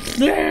face.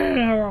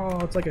 Oh,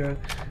 it's like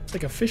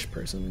a fish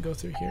person to go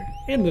through here.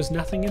 And there's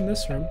nothing in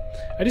this room.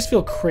 I just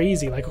feel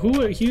crazy. Like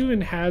who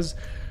even has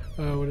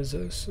what is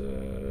this? I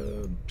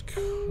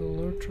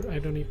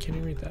don't even can't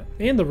even read that.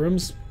 And the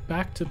room's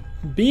back to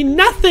being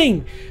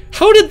nothing.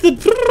 How does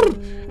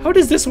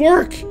this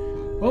work?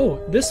 Oh,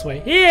 this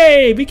way.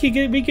 Yay! We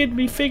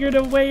figured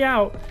a way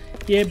out.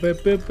 Yeah, ooh,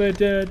 what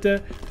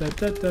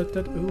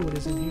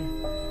is in here?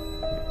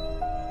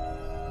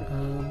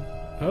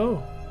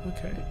 Oh,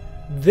 okay.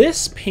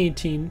 This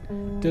painting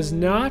does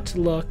not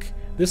look.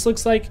 This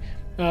looks like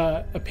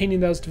a painting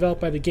that was developed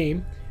by the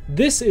game.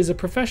 This is a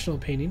professional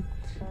painting,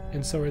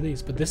 and so are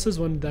these. But this is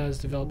one that was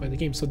developed by the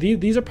game. So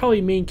these are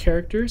probably main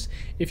characters.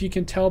 If you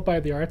can tell by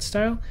the art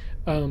style,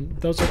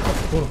 those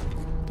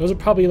are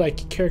probably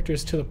like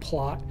characters to the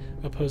plot,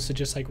 opposed to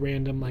just like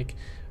random like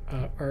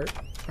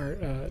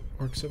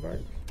works of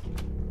art.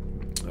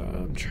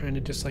 I'm trying to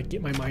just like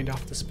get my mind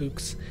off the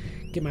spooks.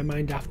 Get my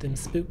mind off them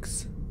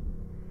spooks.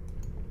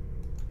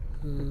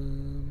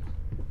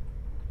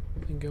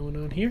 going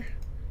on here?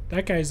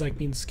 That guy's like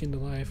being skinned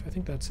alive. I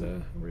think that's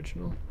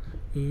original.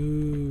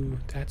 Ooh,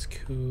 that's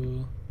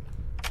cool.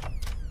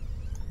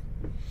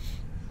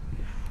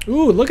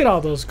 Ooh, look at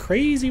all those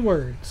crazy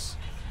words.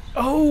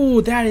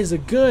 Oh, that is a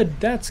good.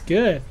 That's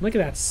good. Look at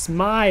that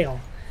smile.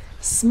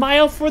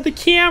 Smile for the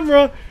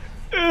camera.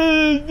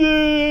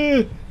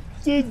 That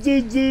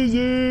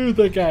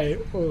guy.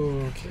 Oh,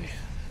 okay.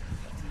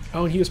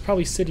 Oh, and he was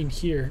probably sitting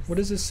here. What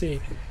does this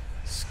say?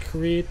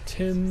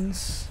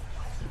 Cretins,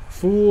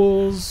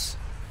 fools,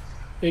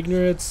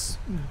 ignorance,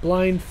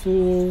 blind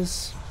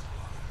fools.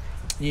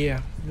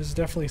 Yeah, there's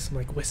definitely some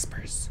like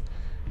whispers.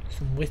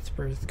 Some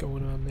whispers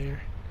going on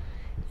there.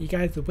 You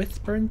guys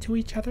whispering to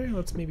each other?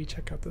 Let's maybe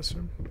check out this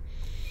one.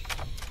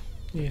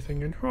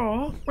 Anything in?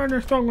 Oh,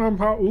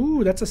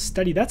 ooh, that's a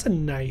study. That's a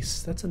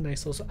nice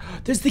little.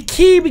 There's the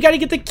key. We gotta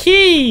get the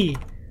key.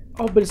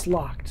 Oh, but it's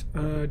locked.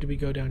 Do we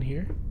go down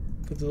here?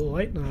 For the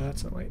light? No,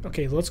 that's not light.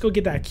 Okay, let's go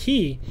get that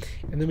key,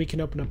 and then we can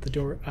open up the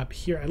door up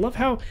here. I love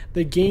how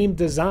the game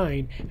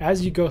design,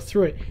 as you go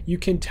through it, you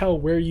can tell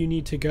where you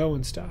need to go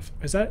and stuff.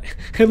 Is that?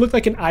 It looked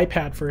like an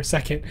iPad for a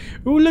second.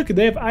 Ooh, look,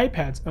 they have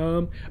iPads.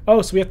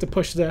 Oh, so we have to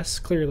push this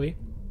clearly.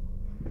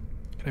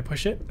 Can I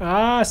push it?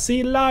 Ah,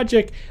 see,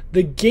 logic.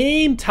 The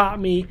game taught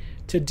me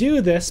to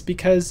do this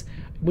because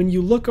when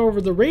you look over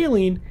the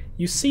railing,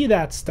 you see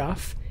that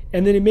stuff,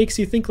 and then it makes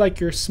you think like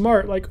you're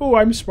smart, like, oh,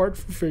 I'm smart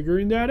for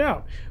figuring that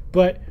out.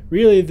 But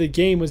really, the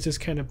game was just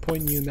kind of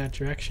pointing you in that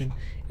direction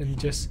and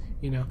just,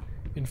 you know,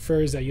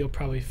 infers that you'll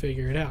probably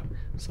figure it out.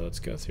 So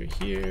let's go through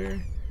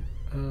here.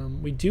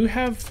 We do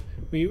have...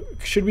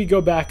 Should we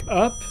go back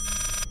up?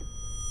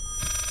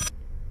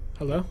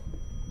 Hello?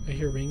 I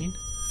hear ringing.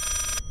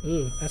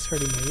 Ooh, that's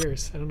hurting my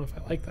ears. I don't know if I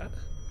like that.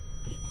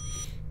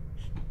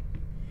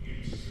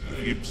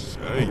 You're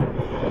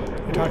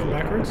talking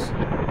backwards?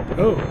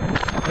 Oh,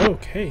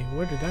 okay.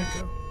 Where did that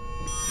go?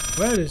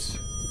 What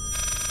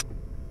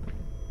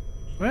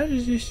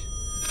is this?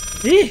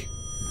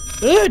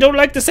 I don't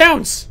like the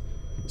sounds.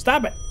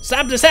 Stop it.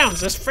 Stop the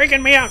sounds. It's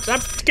freaking me out.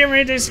 Stop giving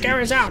me these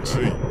scary sounds.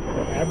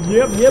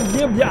 Yep.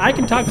 I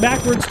can talk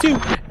backwards too.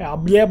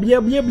 Yep.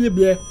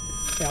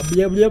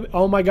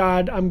 Oh my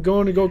god, I'm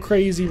going to go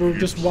crazy. We're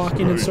just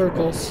walking in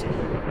circles.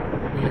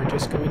 We are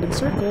just going in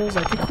circles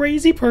like a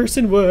crazy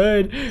person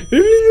would.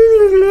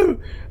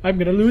 I'm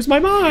gonna lose my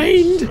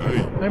mind.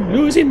 I'm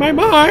losing my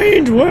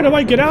mind. Where do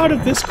I get out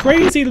of this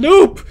crazy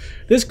loop?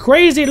 This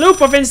crazy loop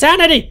of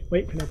insanity.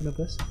 Wait, can I open up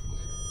this?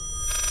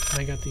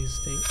 I got these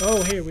things.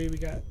 Oh, here, we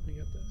got this.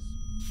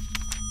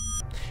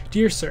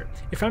 Dear sir,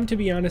 if I'm to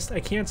be honest, I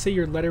can't say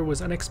your letter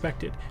was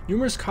unexpected.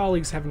 Numerous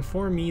colleagues have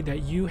informed me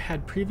that you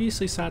had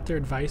previously sought their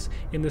advice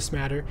in this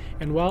matter,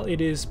 and while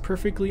it is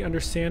perfectly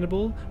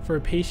understandable for a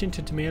patient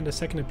to demand a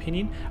second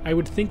opinion, I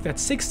would think that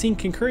 16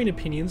 concurring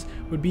opinions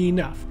would be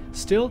enough.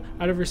 Still,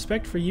 out of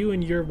respect for you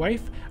and your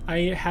wife,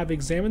 I have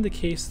examined the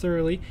case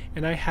thoroughly,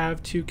 and I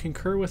have to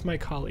concur with my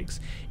colleagues.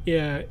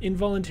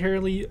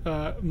 Involuntarily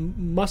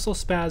muscle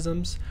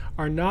spasms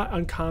are not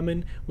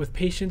uncommon with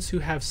patients who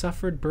have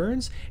suffered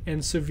burns and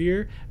as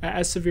severe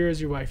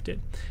as your wife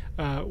did.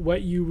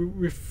 What you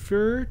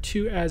refer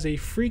to as a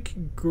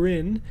freak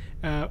grin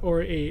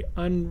or a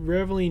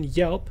unraveling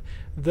yelp,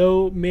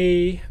 though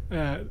many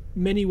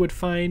would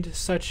find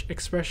such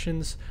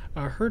expressions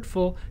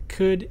hurtful,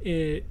 could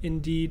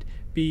indeed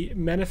be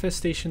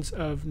manifestations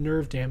of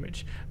nerve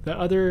damage. The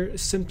other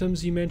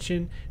symptoms you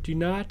mentioned do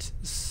not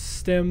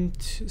seem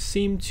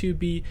to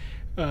be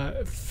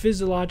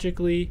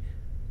physiological,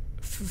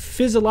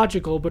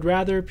 but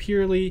rather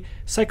purely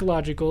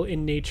psychological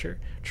in nature.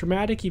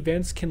 Traumatic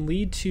events can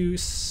lead to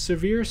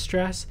severe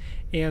stress,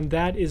 and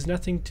that is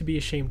nothing to be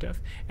ashamed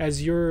of. As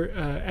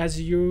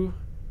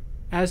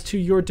to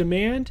your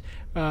demand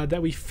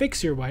that we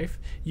fix your wife,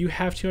 you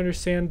have to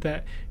understand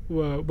that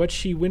what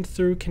she went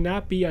through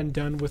cannot be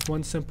undone with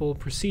one simple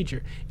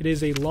procedure. It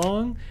is a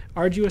long,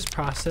 arduous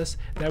process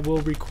that will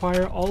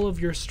require all of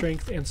your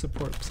strength and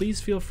support.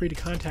 Please feel free to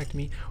contact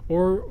me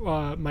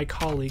or my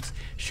colleagues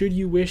should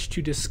you wish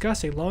to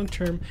discuss a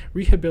long-term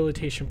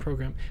rehabilitation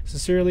program.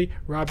 Sincerely,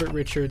 Robert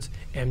Richards,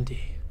 MD.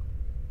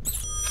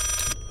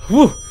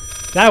 Whew,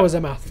 that was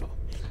a mouthful.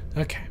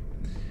 Okay.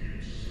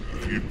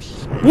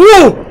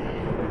 Whoa!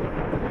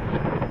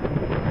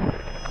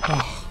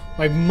 Oh.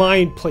 My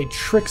mind played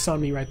tricks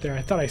on me right there.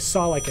 I thought I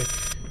saw like a...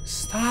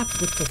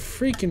 Stop with the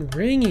freaking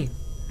ringing.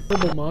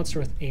 Horrible monster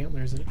with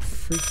antlers, and it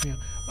freaked me out.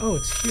 Oh,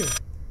 it's here.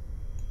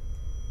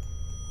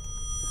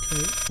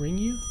 Can I ring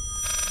you?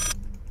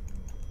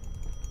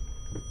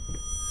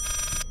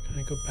 Can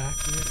I go back?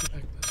 Let me go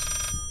back this way.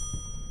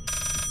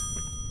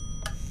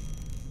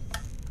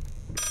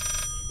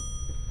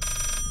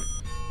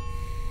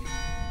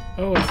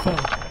 Oh, it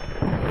fell.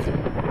 Okay.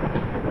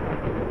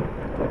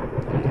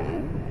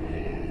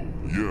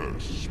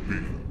 Yes,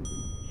 speak.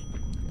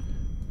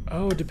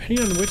 Oh,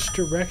 depending on which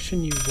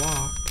direction you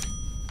walk,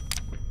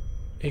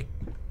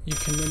 you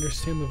can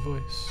understand the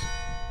voice.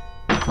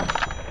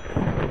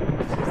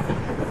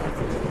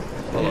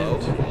 Hello?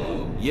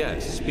 And,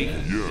 yes, speak.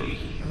 Yes.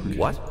 okay.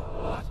 What?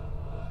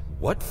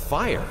 What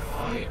fire?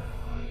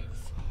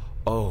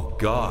 Oh,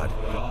 God.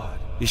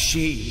 Is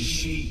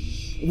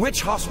she...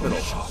 Which hospital?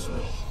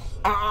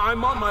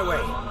 I'm on my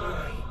way.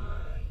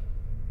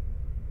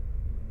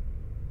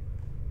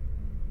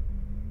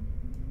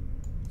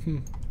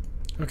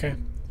 Okay.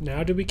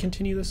 Now do we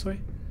continue this way?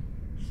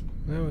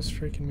 That was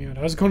freaking me out.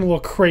 I was going a little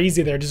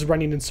crazy there, just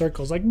running in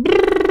circles. Like,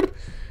 brrr.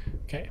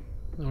 Okay.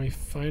 Are we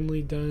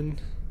finally done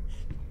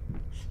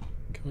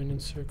going in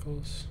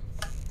circles?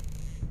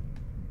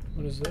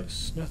 What is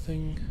this?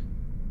 Nothing.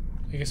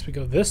 I guess we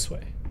go this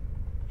way.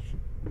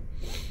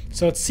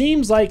 So it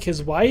seems like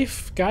his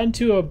wife got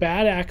into a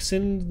bad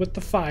accident with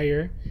the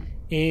fire,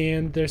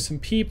 and there's some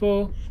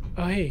people.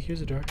 Oh, hey,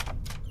 here's a door.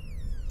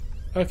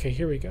 Okay,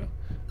 here we go.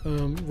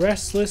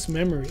 Restless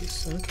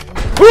memories. Okay.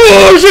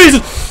 Oh,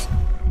 Jesus!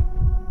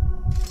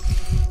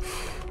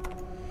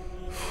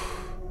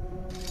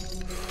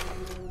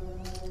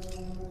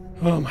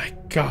 Oh my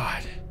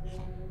God.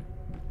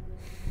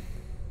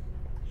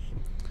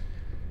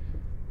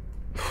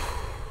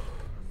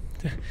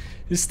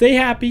 Just stay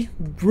happy.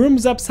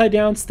 Room's upside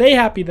down. Stay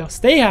happy though.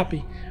 Stay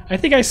happy. I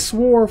think I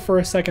swore for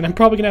a second. I'm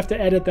probably gonna have to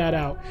edit that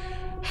out.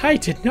 I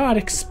did not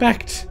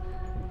expect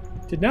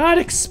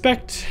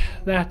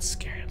that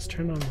scare. Let's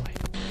turn on the light.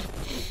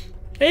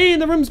 Hey,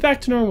 the room's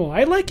back to normal.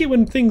 I like it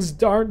when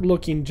things aren't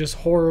looking just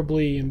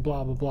horribly and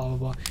blah blah blah blah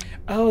blah.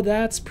 Oh,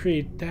 that's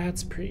pretty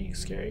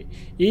scary.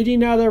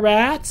 Eating other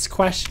rats?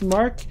 Question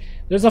mark.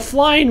 There's a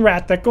flying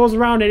rat that goes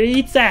around and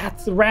eats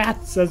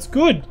rats. That's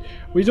good.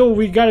 We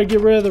gotta get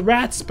rid of the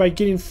rats by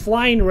getting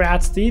flying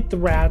rats to eat the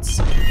rats.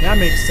 That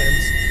makes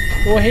sense.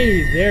 Oh,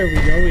 hey, there we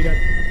go. We got.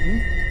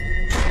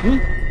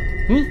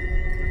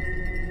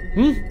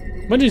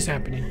 What is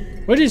happening?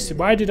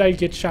 Why did I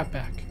get shot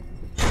back?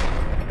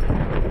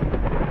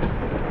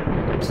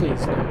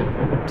 Please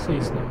no.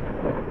 Please no.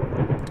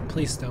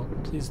 Please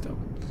don't. Please don't.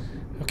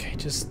 Okay,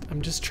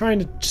 I'm just trying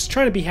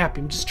to be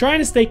happy. I'm just trying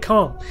to stay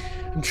calm.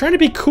 I'm trying to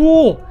be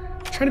cool.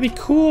 I'm trying to be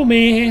cool,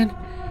 man.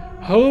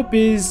 Hope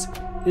is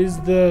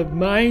the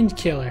mind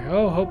killer.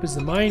 Oh, hope is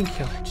the mind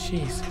killer.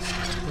 Jesus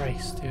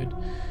Christ, dude.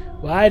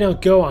 Well, I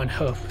don't go on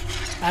hope.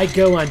 I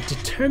go on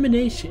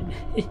determination.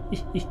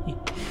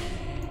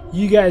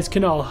 You guys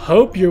can all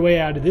hope your way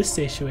out of this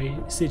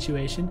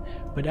situation,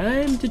 but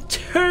I'm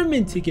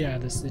determined to get out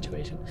of this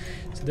situation.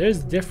 So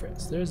there's the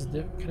difference.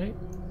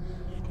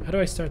 How do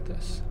I start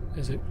this?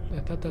 I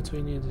thought that's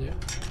what we needed to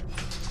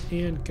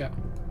do. And go.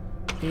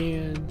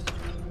 And...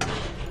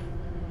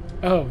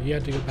 Oh, you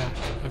had to go back.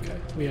 Okay,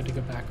 we had to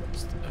go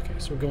backwards. Okay,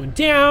 so we're going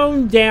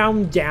down,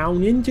 down,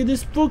 down into the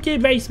spooky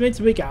basement.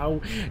 We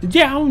go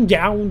down,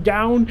 down,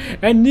 down,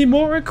 and the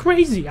more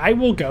crazy I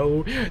will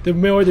go. The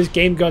more this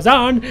game goes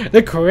on,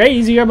 the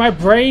crazier my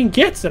brain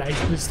gets, and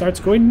it starts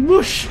going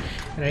mush.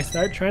 And I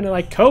start trying to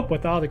like cope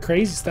with all the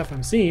crazy stuff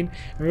I'm seeing.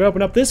 And we're gonna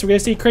open up this. We're gonna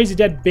see a crazy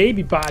dead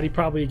baby body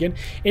probably again.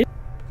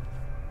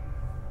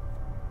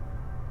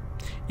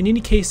 In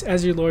any case,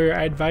 as your lawyer,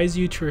 I advise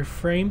you to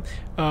refrain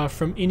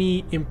from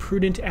any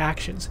imprudent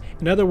actions.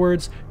 In other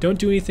words, don't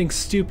do anything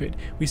stupid.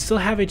 We still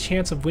have a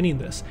chance of winning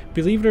this.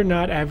 Believe it or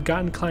not, I have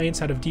gotten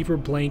clients out of deeper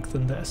blank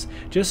than this.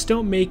 Just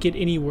don't make it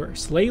any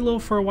worse. Lay low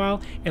for a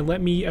while and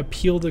let me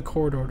appeal the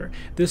court order.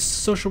 This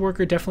social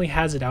worker definitely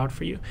has it out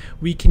for you.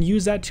 We can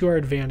use that to our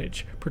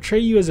advantage. Portray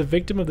you as a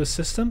victim of the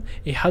system,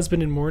 a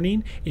husband in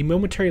mourning, a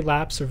momentary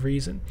lapse of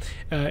reason,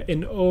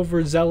 an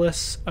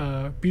overzealous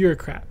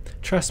bureaucrat.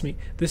 Trust me,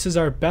 this is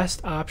our best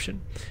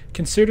option.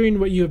 Considering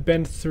what you have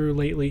been through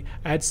lately,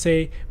 I'd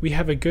say we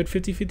have a good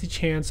 50-50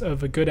 chance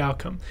of a good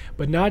outcome,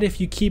 but not if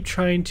you keep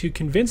trying to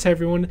convince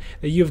everyone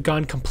that you have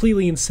gone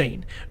completely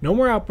insane. No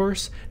more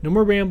outbursts, no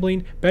more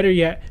rambling, better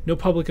yet, no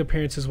public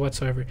appearances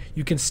whatsoever.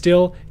 You can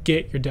still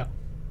get your dough.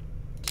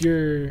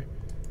 Your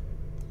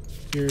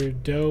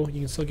dough,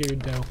 you can still get your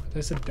dough.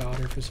 That's a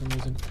daughter for some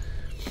reason.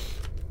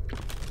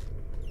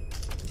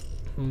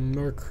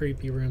 More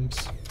creepy rooms.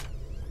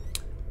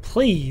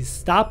 Please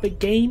stop it,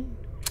 game.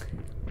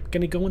 I'm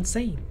gonna go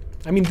insane.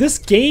 I mean, this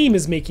game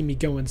is making me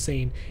go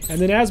insane. And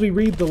then as we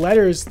read the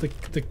letters, the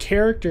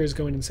character is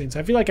going insane.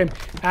 So I feel like I'm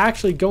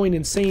actually going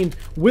insane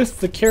with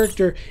the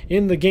character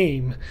in the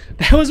game.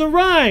 That was a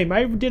rhyme.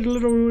 I did a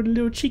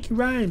little cheeky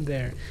rhyme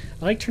there.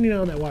 I like turning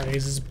on that water.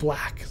 This is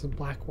black. It's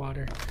black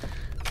water.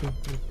 Oh,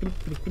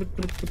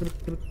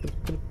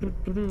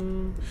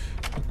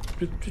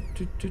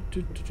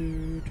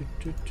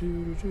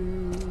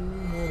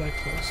 that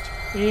closed.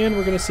 And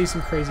we're gonna see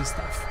some crazy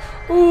stuff.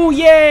 Oh,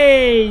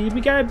 yay! We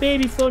got a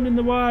baby floating in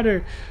the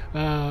water.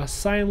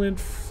 Silent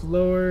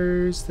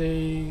floors.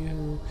 They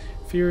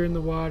fear in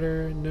the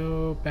water.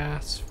 No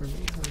baths for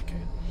me.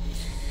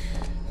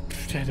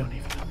 Okay. I don't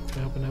even know.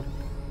 Can I open up?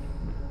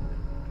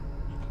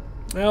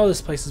 Oh,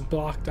 this place is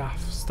blocked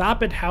off.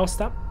 Stop it, house.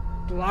 Stop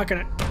blocking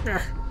it.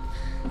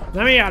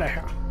 Let me out of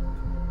here.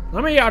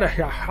 Let me out of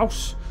here,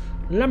 house.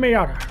 Let me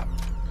out of here.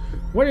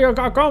 What do you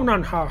got going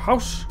on,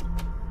 house?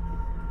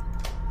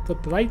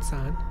 Flip the lights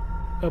on.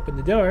 Open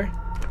the door.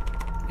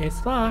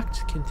 It's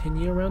locked.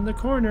 Continue around the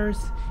corners.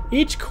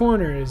 Each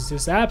corner is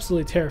just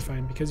absolutely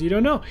terrifying because you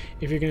don't know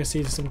if you're going to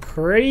see some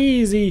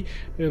crazy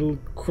little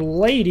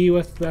lady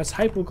that's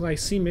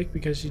hypoglycemic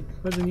because she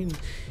wasn't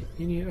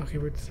eating. Okay,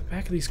 we're at the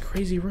back of these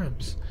crazy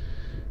rooms.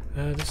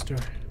 This door.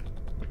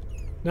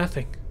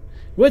 Nothing.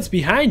 What's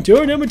behind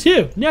door number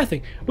 2?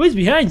 Nothing. What's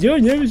behind door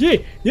number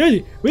 3?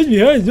 Nothing. What's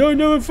behind door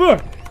number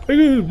 4?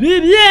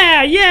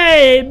 Yeah,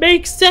 yay! It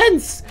makes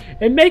sense.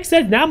 It makes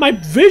sense. Now my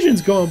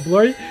vision's going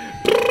blurry.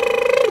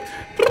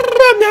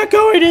 I'm not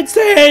going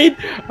insane.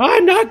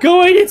 I'm not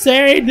going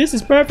insane. This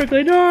is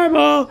perfectly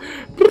normal.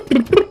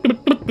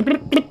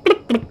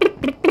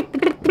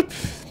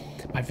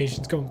 My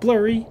vision's going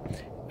blurry.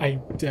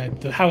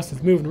 The house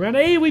is moving around.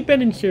 Hey, we've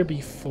been in here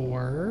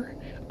before.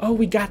 Oh,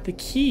 we got the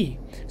key.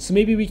 So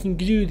maybe we can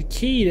do the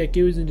key that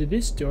goes into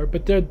this door.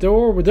 But there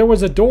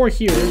was a door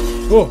here.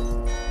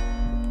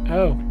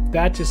 Oh,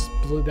 that just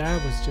blew.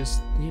 That was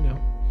just, you know.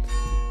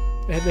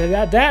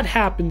 That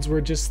happens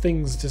where just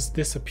things just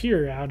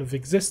disappear out of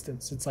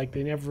existence. It's like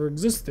they never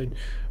existed.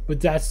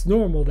 But that's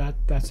normal.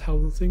 That's how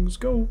the things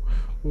go.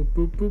 Boop,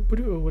 boop, boop,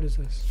 boop. Oh, what is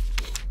this?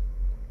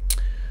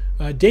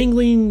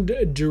 Dangling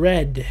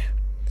dread.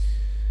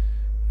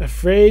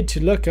 Afraid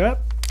to look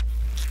up.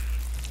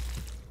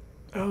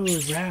 Oh,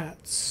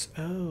 rats.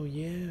 Oh,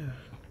 yeah.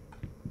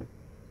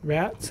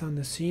 Rats on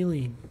the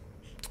ceiling.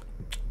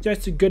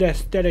 That's a good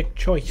aesthetic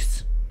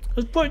choice.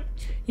 Let's put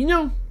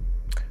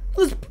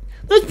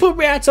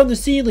rats on the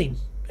ceiling.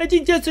 I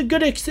think that's a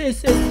good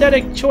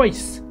aesthetic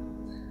choice.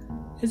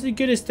 It's a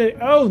good aesthetic.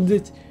 Oh,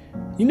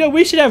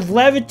 we should have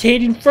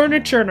levitating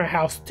furniture in our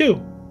house too.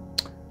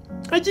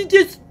 I think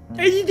this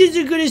is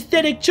a good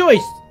aesthetic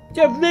choice.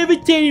 To have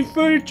levitating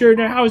furniture in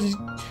our house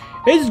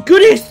is a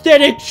good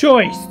aesthetic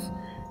choice.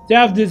 To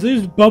have this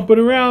bumping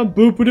around,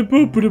 boop-a-da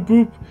boop-a-da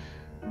boop.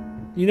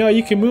 You know,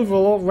 you can move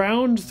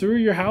around through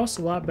your house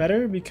a lot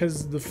better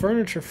because the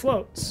furniture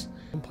floats.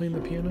 I'm playing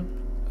the piano.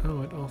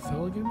 Oh, it all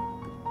fell again?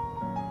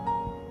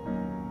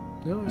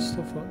 No, it's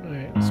still floating.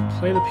 Alright, let's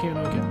play the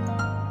piano again.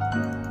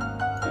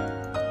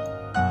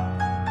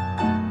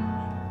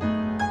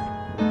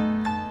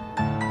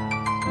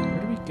 Where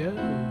do we go?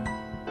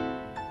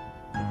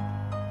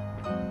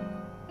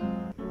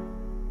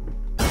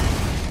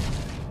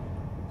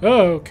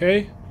 Oh,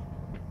 okay.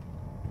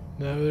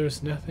 No,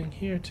 there's nothing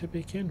here to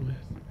begin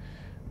with.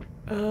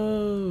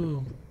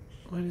 Oh,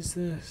 what is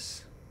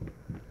this?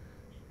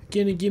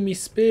 Gonna give me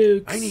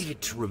spooks. I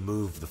needed to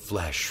remove the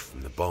flesh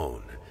from the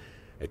bone.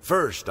 At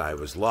first, I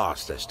was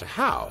lost as to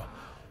how,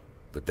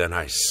 but then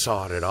I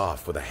sawed it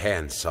off with a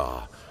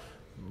handsaw,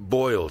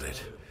 boiled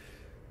it,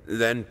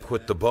 then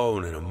put the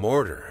bone in a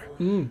mortar.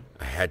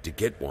 I had to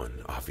get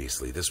one,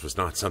 obviously. This was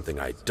not something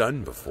I'd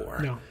done before.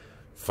 No.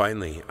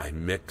 Finally, I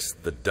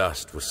mixed the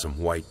dust with some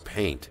white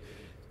paint.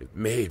 It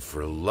made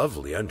for a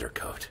lovely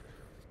undercoat.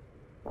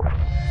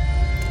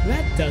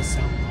 That does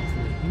sound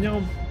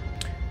lovely.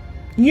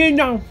 You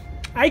know,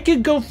 I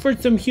could go for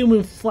some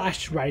human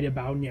flesh right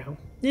about now.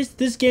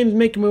 This game's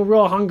making me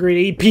real hungry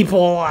to eat people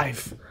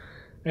alive.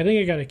 I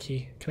think I got a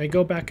key. Can I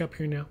go back up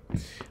here now?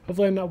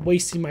 Hopefully I'm not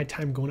wasting my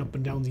time going up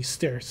and down these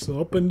stairs. So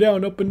up and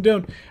down, up and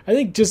down. I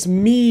think just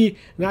me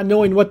not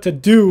knowing what to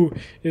do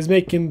is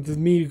making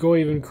me go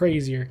even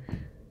crazier.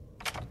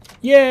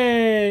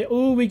 Yay!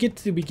 Oh, we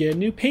get a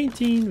new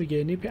painting.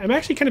 I'm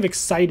actually kind of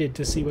excited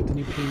to see what the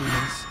new painting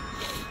is.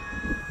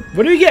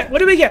 What do we get? What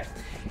do we get?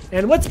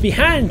 And what's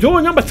behind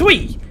door number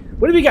 3?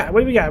 What do we got?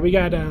 We got,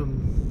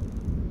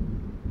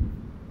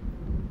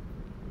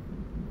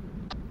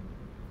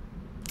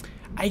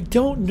 I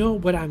don't know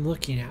what I'm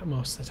looking at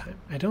most of the time.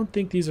 I don't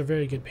think these are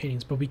very good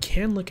paintings, but we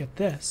can look at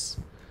this.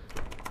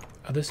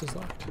 Oh, this is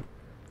locked.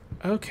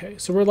 Okay,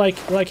 so we're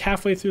like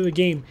halfway through the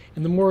game,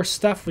 and the more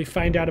stuff we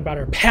find out about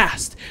our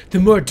past, the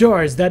more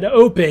doors that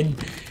open,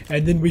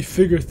 and then we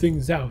figure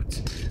things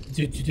out.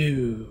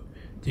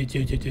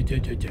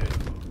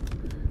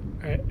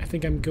 Alright, I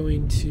think I'm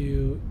going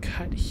to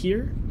cut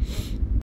here.